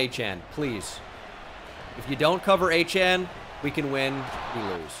Devon Achane, please. If you don't cover Achane, we can win, we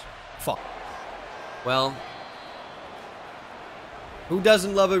lose. Fuck. Well, who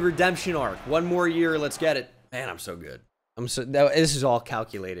doesn't love a redemption arc? One more year, let's get it. Man, I'm so good. This is all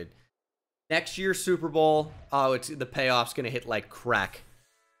calculated. Next year's Super Bowl, oh, the payoff's going to hit like crack.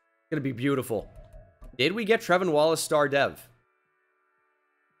 It's going to be beautiful. Did we get Trevin Wallace star dev?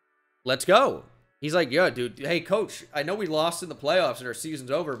 Let's go. He's like, yeah, dude, hey, coach, I know we lost in the playoffs and our season's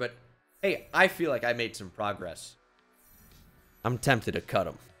over, but hey, I feel like I made some progress. I'm tempted to cut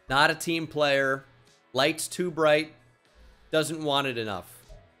him. Not a team player. Lights too bright. Doesn't want it enough.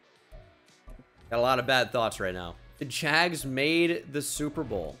 Got a lot of bad thoughts right now. The Jags made the Super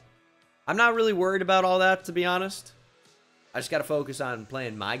Bowl. I'm not really worried about all that, to be honest. I just got to focus on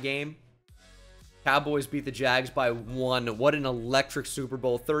playing my game. Cowboys beat the Jags by 1. What an electric Super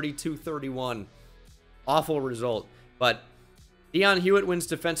Bowl. 32-31. Awful result. But Deion Hewitt wins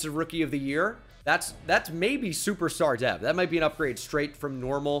Defensive Rookie of the Year. That's maybe Superstar Dev. That might be an upgrade straight from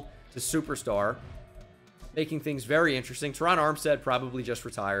normal to Superstar. Making things very interesting. Teron Armstead probably just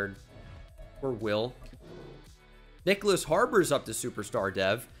retired. or Will. Nicholas Harbor's up to superstar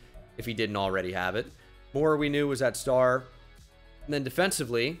dev, if he didn't already have it. Moore, we knew, was at star. And then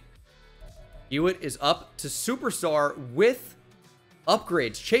defensively, Hewitt is up to superstar with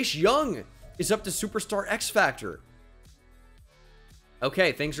upgrades. Chase Young is up to superstar X Factor.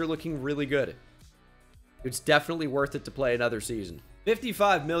 Okay, things are looking really good. It's definitely worth it to play another season.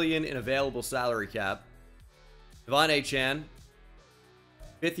 $55 million in available salary cap. Devon Achane.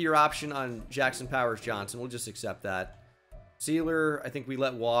 5th-year option on Jackson Powers-Johnson. We'll just accept that. Sealer, I think we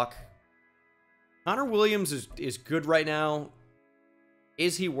let walk. Connor Williams is good right now.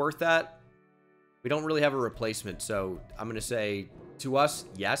 Is he worth that? We don't really have a replacement, so I'm going to say, to us,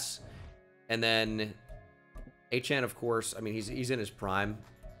 yes. And then Achane, of course, I mean, he's in his prime.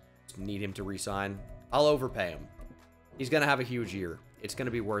 Just need him to re-sign. I'll overpay him. He's going to have a huge year. It's going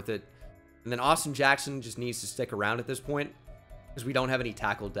to be worth it. And then Austin Jackson just needs to stick around at this point because we don't have any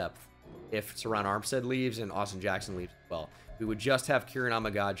tackle depth. If Saran Armstead leaves and Austin Jackson leaves as well, we would just have Kieran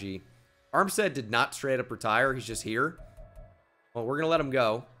Amagaji. Armstead did not straight up retire. He's just here. Well, we're going to let him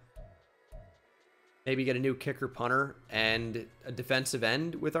go. Maybe get a new kicker, punter, and a defensive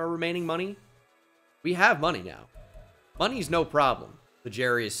end with our remaining money. We have money now. Money's no problem.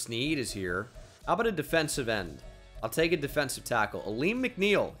 L'Jarius Sneed is here. How about a defensive end? I'll take a defensive tackle. Aleem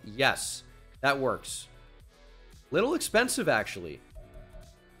McNeil. Yes, that works. Little expensive, actually.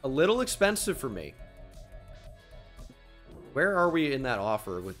 A little expensive for me. Where are we in that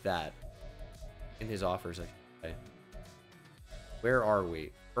offer with that? In his offers, I should say. Where are we?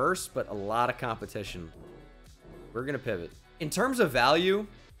 First, but a lot of competition. We're going to pivot. In terms of value,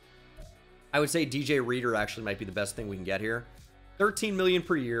 I would say DJ Reader actually might be the best thing we can get here. $13 million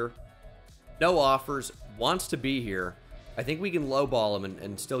per year. No offers. Wants to be here. I think we can lowball him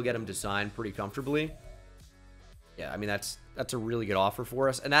and still get him to sign pretty comfortably. Yeah, I mean, that's a really good offer for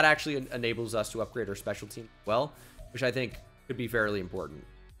us. And that actually enables us to upgrade our special team as well, which I think could be fairly important.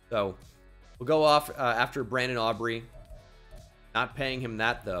 So we'll go off after Brandon Aubrey. Not paying him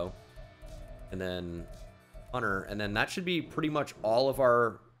that, though. And then Hunter. And then that should be pretty much all of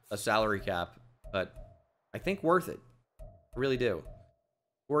our salary cap. But I think worth it. I really do.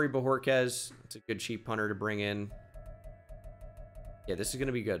 Corey Bojorquez. It's a good cheap punter to bring in. Yeah, this is going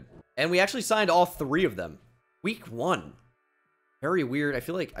to be good. And we actually signed all 3 of them. Week 1. Very weird. I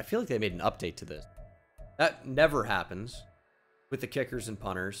feel like they made an update to this. That never happens with the kickers and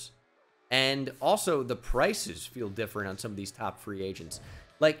punters. And also, the prices feel different on some of these top free agents.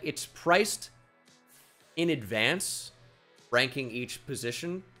 Like, it's priced in advance, ranking each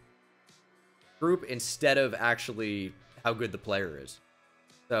position group, instead of actually how good the player is.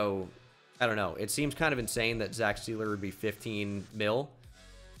 So, I don't know. It seems kind of insane that Zach Steeler would be 15 mil,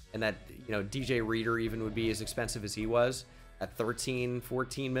 and that, you know, DJ Reader even would be as expensive as he was at 13,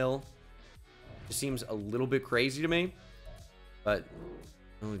 14 mil. It seems a little bit crazy to me, but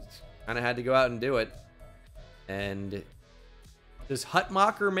kind of had to go out and do it. And does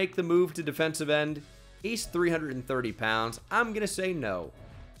Hutmacher make the move to defensive end? He's 330 pounds. I'm going to say no.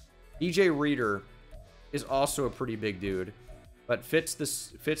 DJ Reader is also a pretty big dude, but fits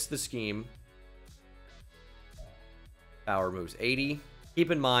the scheme. Power moves 80. Keep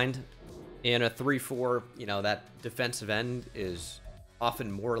in mind, in a 3-4, you know, that defensive end is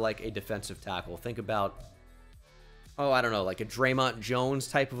often more like a defensive tackle. Think about, oh, I don't know, like a Draymond Jones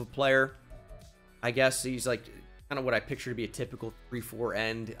type of a player. I guess he's like kind of what I picture to be a typical 3-4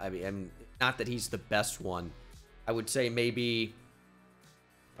 end. I mean, not that he's the best one. I would say maybe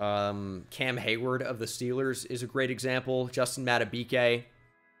Cam Hayward of the Steelers is a great example. Justin Matabike,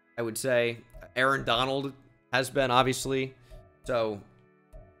 I would say. Aaron Donald has been, obviously. So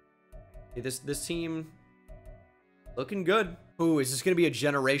this team looking good. Ooh, is this going to be a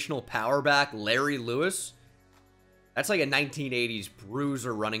generational power back? Larry Lewis? That's like a 1980s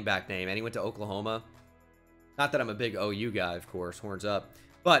bruiser running back name. And he went to Oklahoma. Not that I'm a big OU guy, of course. Horns up.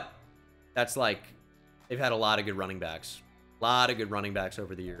 But that's like, they've had a lot of good running backs. A lot of good running backs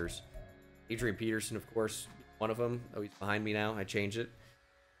over the years. Adrian Peterson, of course, one of them. Oh, he's behind me now. I changed it.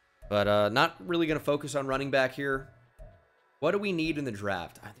 But not really going to focus on running back here. What do we need in the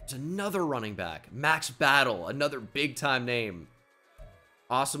draft? There's another running back. Max Battle, another big-time name.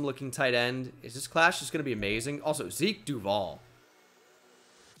 Awesome-looking tight end. Is this class just going to be amazing? Also, Zeke Duval.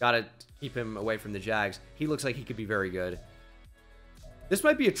 Got to keep him away from the Jags. He looks like he could be very good. This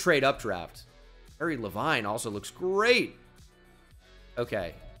might be a trade-up draft. Harry Levine also looks great.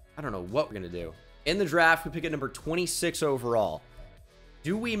 Okay. I don't know what we're going to do. In the draft, we pick at number 26 overall.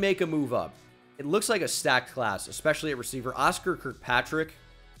 Do we make a move up? It looks like a stacked class, especially at receiver. Oscar Kirkpatrick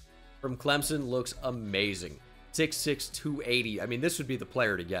from Clemson looks amazing. 6'6", 280. I mean, this would be the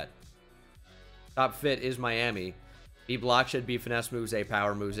player to get. Top fit is Miami. B block shed, B finesse moves, A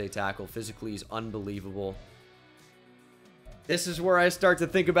power moves, A tackle. Physically is unbelievable. This is where I start to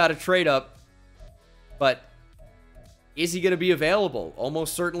think about a trade up. But is he going to be available?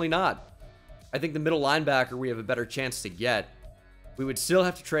 Almost certainly not. I think the middle linebacker we have a better chance to get. We would still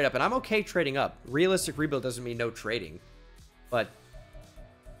have to trade up, and I'm okay trading up. Realistic rebuild doesn't mean no trading, but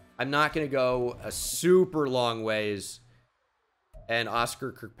I'm not going to go a super long ways, and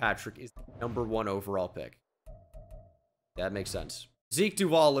Oscar Kirkpatrick is the #1 overall pick. That makes sense. Zeke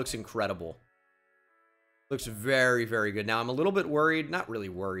Duval looks incredible. Looks very, very good. Now, I'm a little bit worried, not really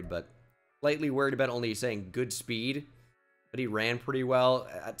worried, but slightly worried about only saying good speed, but he ran pretty well.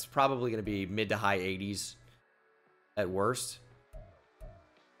 It's probably going to be mid to high 80s at worst.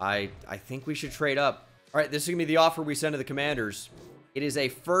 I think we should trade up. All right, this is going to be the offer we send to the Commanders. It is a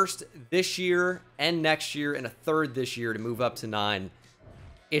first this year and next year and a third this year to move up to 9.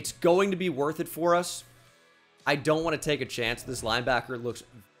 It's going to be worth it for us. I don't want to take a chance. This linebacker looks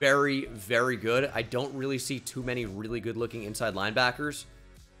very, very good. I don't really see too many really good-looking inside linebackers.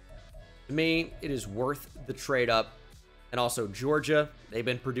 To me, it is worth the trade up. And also, Georgia, they've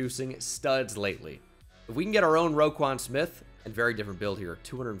been producing studs lately. If we can get our own Roquan Smith, and very different build here,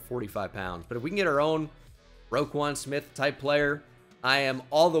 245 pounds. But if we can get our own Roquan Smith type player, I am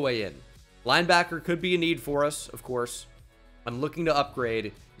all the way in. Linebacker could be a need for us, of course. I'm looking to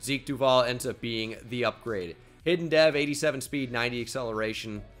upgrade. Zeke Duval ends up being the upgrade. Hidden Dev, 87 speed, 90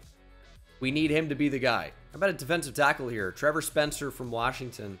 acceleration. We need him to be the guy. How about a defensive tackle here? Trevor Spencer from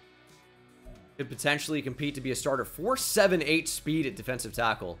Washington could potentially compete to be a starter. 4.78 speed at defensive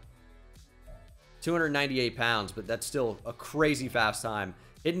tackle. 298 pounds, but that's still a crazy fast time.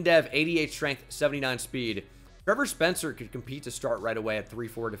 Hidden Dev, 88 strength, 79 speed. Trevor Spencer could compete to start right away at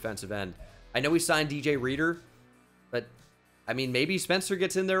 3-4 defensive end. I know we signed DJ Reader, but, I mean, maybe Spencer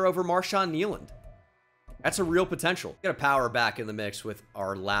gets in there over Marshawn Nealand. That's a real potential. Got a power back in the mix with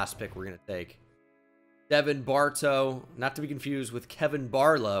our last pick we're going to take. Devin Bartow, not to be confused with Kevin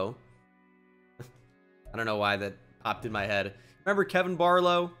Barlow. I don't know why that popped in my head. Remember Kevin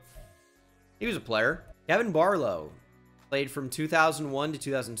Barlow? He was a player. Kevin Barlow played from 2001 to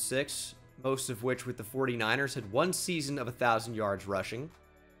 2006, most of which with the 49ers, had 1 season of 1,000 yards rushing.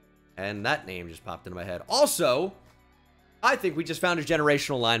 And that name just popped into my head. Also, I think we just found a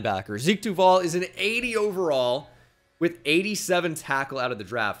generational linebacker. Zeke Duval is an 80 overall with 87 tackle out of the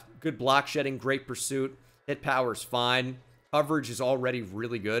draft. Good block shedding, great pursuit. Hit power is fine. Coverage is already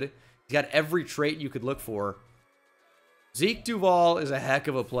really good. He's got every trait you could look for. Zeke Duval is a heck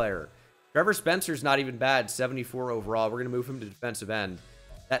of a player. Trevor Spencer's not even bad, 74 overall. We're going to move him to defensive end.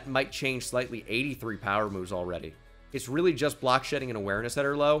 That might change slightly, 83 power moves already. It's really just block shedding and awareness that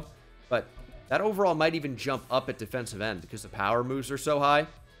are low, but that overall might even jump up at defensive end because the power moves are so high.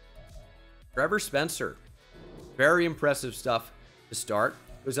 Trevor Spencer, very impressive stuff to start.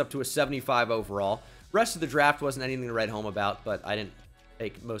 Goes up to a 75 overall. Rest of the draft wasn't anything to write home about, but I didn't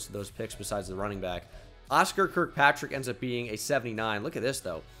take most of those picks besides the running back. Oscar Kirkpatrick ends up being a 79. Look at this,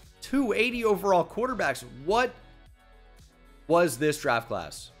 though. 280 overall quarterbacks. What was this draft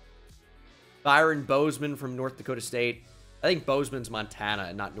class? Byron Bozeman from North Dakota State. I think Bozeman's Montana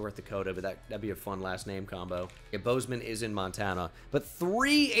and not North Dakota, but that'd be a fun last name combo. Yeah, Bozeman is in Montana. But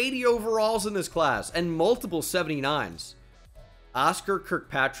 380 overalls in this class and multiple 79s. Oscar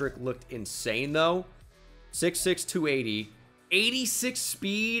Kirkpatrick looked insane, though. 6'6", 280. 86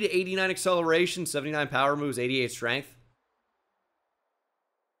 speed, 89 acceleration, 79 power moves, 88 strength.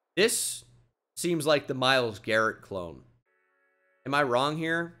 This seems like the Myles Garrett clone. Am I wrong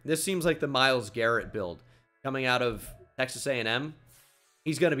here? This seems like the Myles Garrett build coming out of Texas A&M.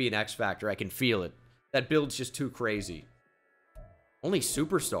 He's going to be an X factor. I can feel it. That build's just too crazy. Only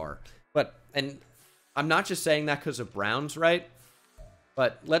superstar. And I'm not just saying that because of Browns, right?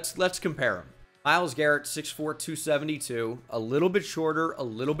 But let's compare him. Myles Garrett, 6'4", 272. A little bit shorter, a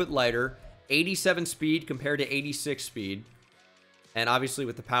little bit lighter. 87 speed compared to 86 speed. And obviously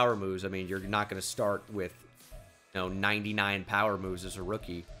with the power moves, I mean, you're not going to start with, 99 power moves as a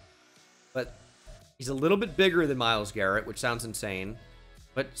rookie. But he's a little bit bigger than Myles Garrett, which sounds insane,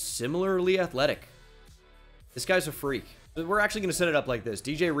 but similarly athletic. This guy's a freak. We're actually going to set it up like this.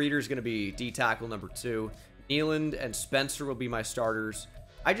 DJ Reader is going to be D tackle number 2. Nealand and Spencer will be my starters.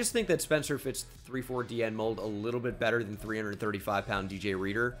 I just think that Spencer fits the 3-4 DN mold a little bit better than 335-pound DJ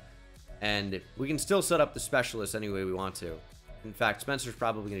Reader. And we can still set up the specialists any way we want to. In fact, Spencer's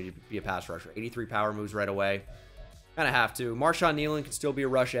probably going to be a pass rusher. 83 power moves right away. Kind of have to. Marshawn Nealand can still be a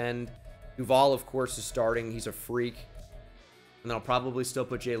rush end. Duval, of course, is starting. He's a freak. And then I'll probably still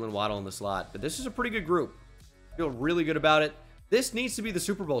put Jalen Waddle in the slot. But this is a pretty good group. Feel really good about it. This needs to be the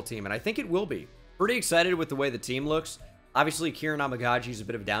Super Bowl team, and I think it will be. Pretty excited with the way the team looks. Obviously, Kieran Amagaji is a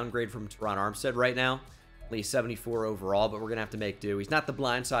bit of a downgrade from Teron Armstead right now. Only 74 overall, but we're going to have to make do. He's not the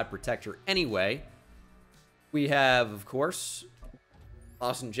blindside protector anyway. We have, of course,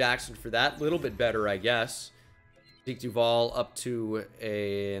 Austin Jackson for that. A little bit better, I guess. Zeke Duval up to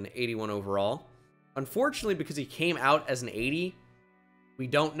an 81 overall. Unfortunately, because he came out as an 80, we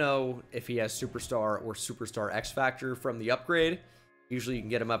don't know if he has Superstar or Superstar X Factor from the upgrade. Usually you can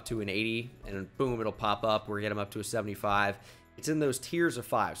get him up to an 80, and boom, it'll pop up. We're get him up to a 75. It's in those tiers of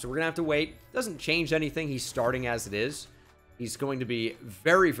 5, so we're going to have to wait. Doesn't change anything. He's starting as it is. He's going to be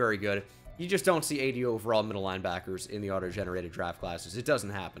very, very good. You just don't see 80 overall middle linebackers in the auto-generated draft classes. It doesn't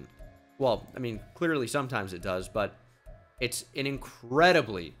happen. Well, I mean, clearly sometimes it does, but it's an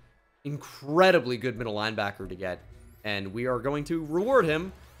incredibly, incredibly good middle linebacker to get, and we are going to reward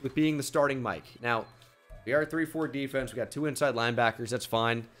him with being the starting Mike. Now, we are 3-4 defense. We got 2 inside linebackers. That's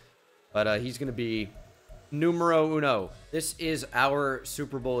fine, but he's going to be numero uno. This is our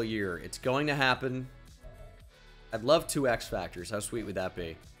Super Bowl year. It's going to happen. I'd love 2 X Factors. How sweet would that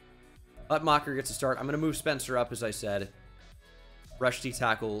be? Hutmacher gets a start. I'm going to move Spencer up, as I said. Rush D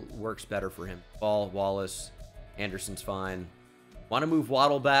tackle works better for him. Ball, Wallace, Anderson's fine. Want to move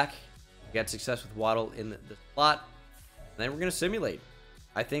Waddle back. Get success with Waddle in the slot. And then we're going to simulate.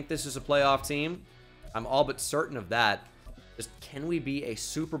 I think this is a playoff team. I'm all but certain of that. Just, can we be a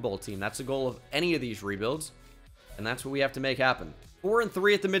Super Bowl team? That's the goal of any of these rebuilds. And that's what we have to make happen.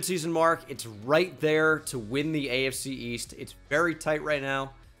 4-3 at the midseason mark. It's right there to win the AFC East. It's very tight right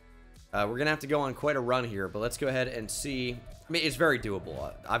now. We're going to have to go on quite a run here, but let's go ahead and see. I mean, it's very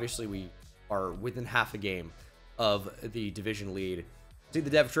doable. Obviously, we are within half a game of the division lead. See the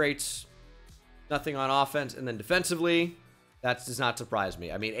dev traits. Nothing on offense. And then defensively, that does not surprise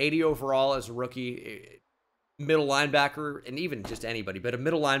me. I mean, 80 overall as a rookie, middle linebacker, and even just anybody, but a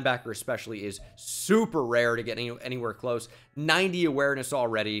middle linebacker especially is super rare to get anywhere close. 90 awareness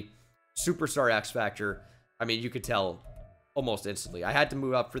already. Superstar X Factor. I mean, you could tell almost instantly. I had to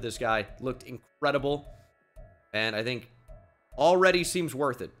move up for this guy. Looked incredible. And I think already seems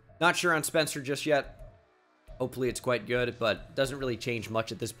worth it. Not sure on Spencer just yet. Hopefully it's quite good, but doesn't really change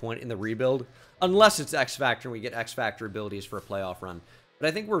much at this point in the rebuild. Unless it's X Factor and we get X Factor abilities for a playoff run. But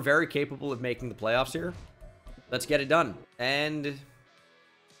I think we're very capable of making the playoffs here. Let's get it done. And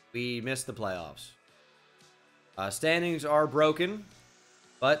we missed the playoffs. Standings are broken.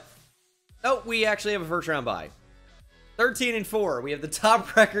 But, no, we actually have a first round bye. 13-4. We have the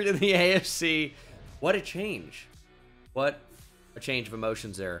top record in the AFC. What a change. What a change of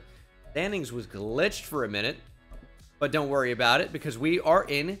emotions there. Standings was glitched for a minute. But don't worry about it because we are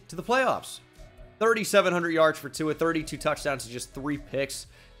into the playoffs. 3,700 yards for Tua, 32 touchdowns to just 3 picks.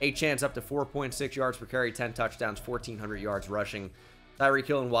 Achane up to 4.6 yards per carry, 10 touchdowns, 1,400 yards rushing. Tyreek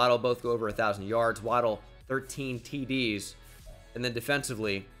Hill and Waddle both go over 1,000 yards. Waddle, 13 TDs. And then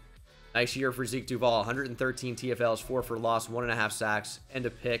defensively, nice year for Zeke Duval. 113 TFLs, 4 for loss, 1.5 sacks, and a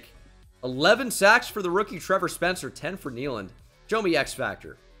pick. 11 sacks for the rookie Trevor Spencer, 10 for Nealand. Show me X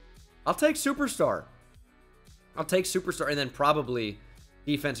Factor. I'll take Superstar. I'll take Superstar, and then probably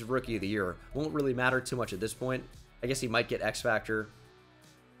Defensive Rookie of the Year. Won't really matter too much at this point. I guess he might get X Factor.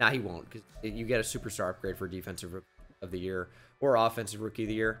 Nah, he won't, because you get a Superstar upgrade for Defensive Rookie of the Year or Offensive Rookie of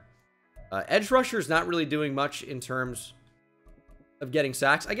the Year. Edge Rusher is not really doing much in terms of getting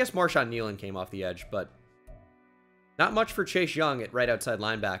sacks. I guess Marshawn Nealand came off the edge, but not much for Chase Young at right outside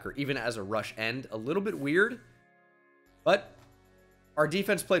linebacker, even as a rush end. A little bit weird, but our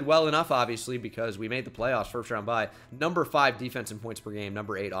defense played well enough, obviously, because we made the playoffs first round bye. Number 5 defense in points per game,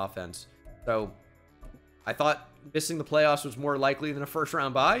 number 8 offense. So I thought missing the playoffs was more likely than a first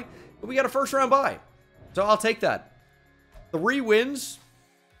round bye, but we got a first round bye. So I'll take that. 3 wins,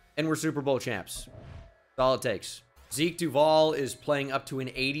 and we're Super Bowl champs. That's all it takes. Zeke Duval is playing up to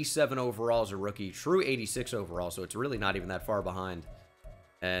an 87 overall as a rookie. True 86 overall, so it's really not even that far behind.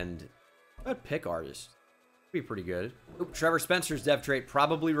 And that pick artist. Be pretty good. Oop, Trevor Spencer's dev trait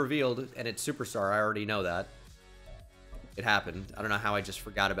probably revealed, and it's Superstar. I already know that. It happened. I don't know how I just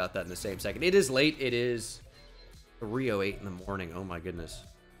forgot about that in the same second. It is late. It is 3:08 in the morning. Oh my goodness.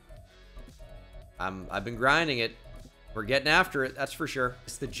 I've been grinding it. We're getting after it, that's for sure.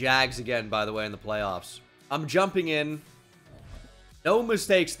 It's the Jags again, by the way, in the playoffs. I'm jumping in. No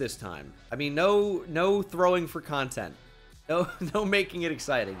mistakes this time. I mean, no throwing for content. No making it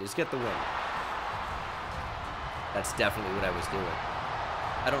exciting. Just get the win. That's definitely what I was doing.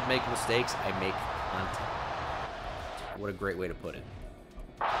 I don't make mistakes, I make content. What a great way to put it.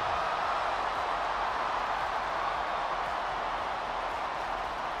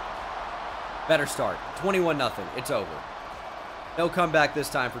 Better start. 21-0. It's over. No comeback this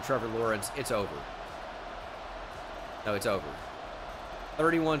time for Trevor Lawrence. It's over. No, it's over.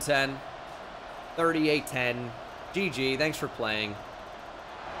 31-10. 38-10. GG. Thanks for playing.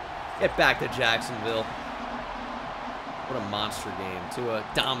 Get back to Jacksonville. What a monster game. Tua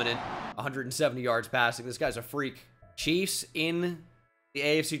dominant. 170 yards passing. This guy's a freak. Chiefs in the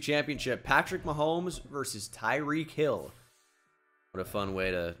AFC Championship. Patrick Mahomes versus Tyreek Hill. What a fun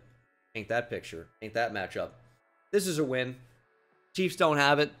way to paint that picture. Paint that matchup. This is a win. Chiefs don't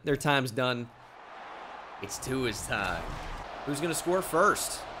have it. Their time's done. It's Tua's time. Who's going to score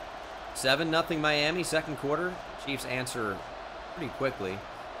first? 7-0 Miami, second quarter. Chiefs answer pretty quickly.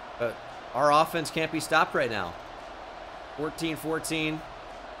 But our offense can't be stopped right now. 14-14.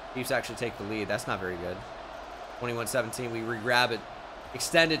 Chiefs actually take the lead. That's not very good. 21-17. We re-grab it.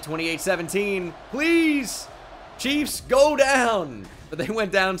 Extend it. 28-17. Please! Chiefs, go down! But they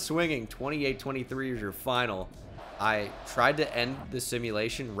went down swinging. 28-23 is your final. I tried to end the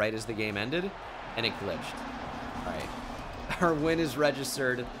simulation right as the game ended, and it glitched. All right. Our win is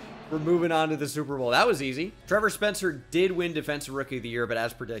registered. We're moving on to the Super Bowl. That was easy. Trevor Spencer did win Defensive Rookie of the Year, but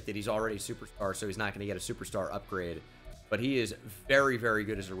as predicted, he's already a superstar, so he's not going to get a superstar upgrade. But he is very, very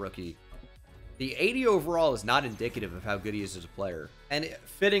good as a rookie. The 80 overall is not indicative of how good he is as a player. And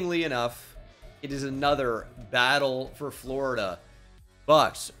fittingly enough, it is another battle for Florida.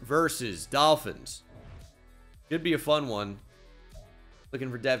 Bucks versus Dolphins. Should be a fun one.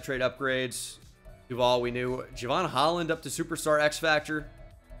 Looking for dev trade upgrades. Duval, we knew. Javon Holland up to Superstar X Factor.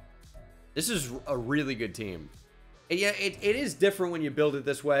 This is a really good team. And yeah, it is different when you build it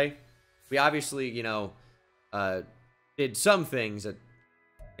this way. We obviously, you know, did some things that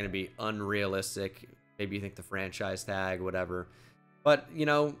are going to be unrealistic. Maybe you think the franchise tag, whatever. But, you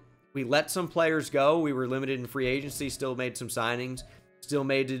know, we let some players go. We were limited in free agency. Still made some signings. Still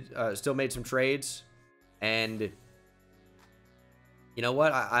made some trades. And you know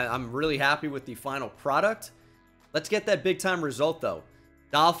what? I'm really happy with the final product. Let's get that big time result though.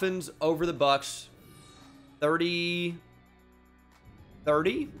 Dolphins over the Bucks. 30.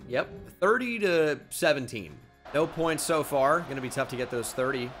 Yep. 30-17. No points so far. Going to be tough to get those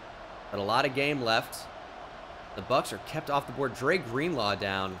 30. But a lot of game left. The Bucks are kept off the board. Dre Greenlaw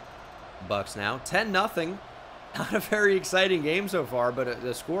down. Bucks now. 10-0. Not a very exciting game so far, but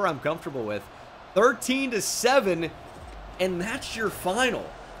a score I'm comfortable with. 13-7, and that's your final.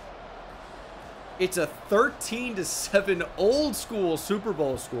 It's a 13-7 old school Super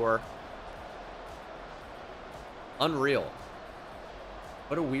Bowl score. Unreal.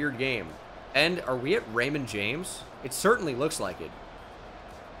 What a weird game. And are we at Raymond James? It certainly looks like it.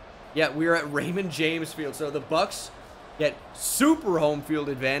 Yeah, we're at Raymond James Field. So the Bucks get super home field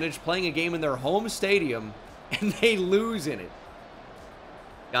advantage playing a game in their home stadium, and they lose in it.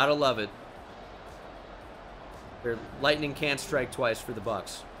 Gotta love it. Their lightning can't strike twice for the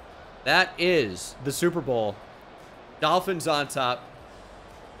Bucks. That is the Super Bowl. Dolphins on top.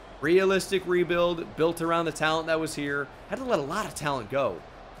 Realistic rebuild built around the talent that was here. Had to let a lot of talent go.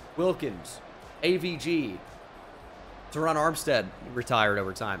 Wilkins, AVG, Teron Armstead retired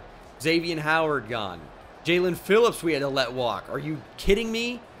over time. Xavier Howard gone. Jalen Phillips we had to let walk. Are you kidding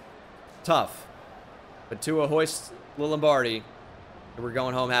me? Tough. But Tua hoists Lombardi, and we're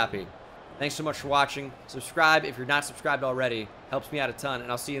going home happy. Thanks so much for watching. Subscribe if you're not subscribed already. Helps me out a ton,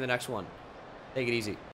 and I'll see you in the next one. Take it easy.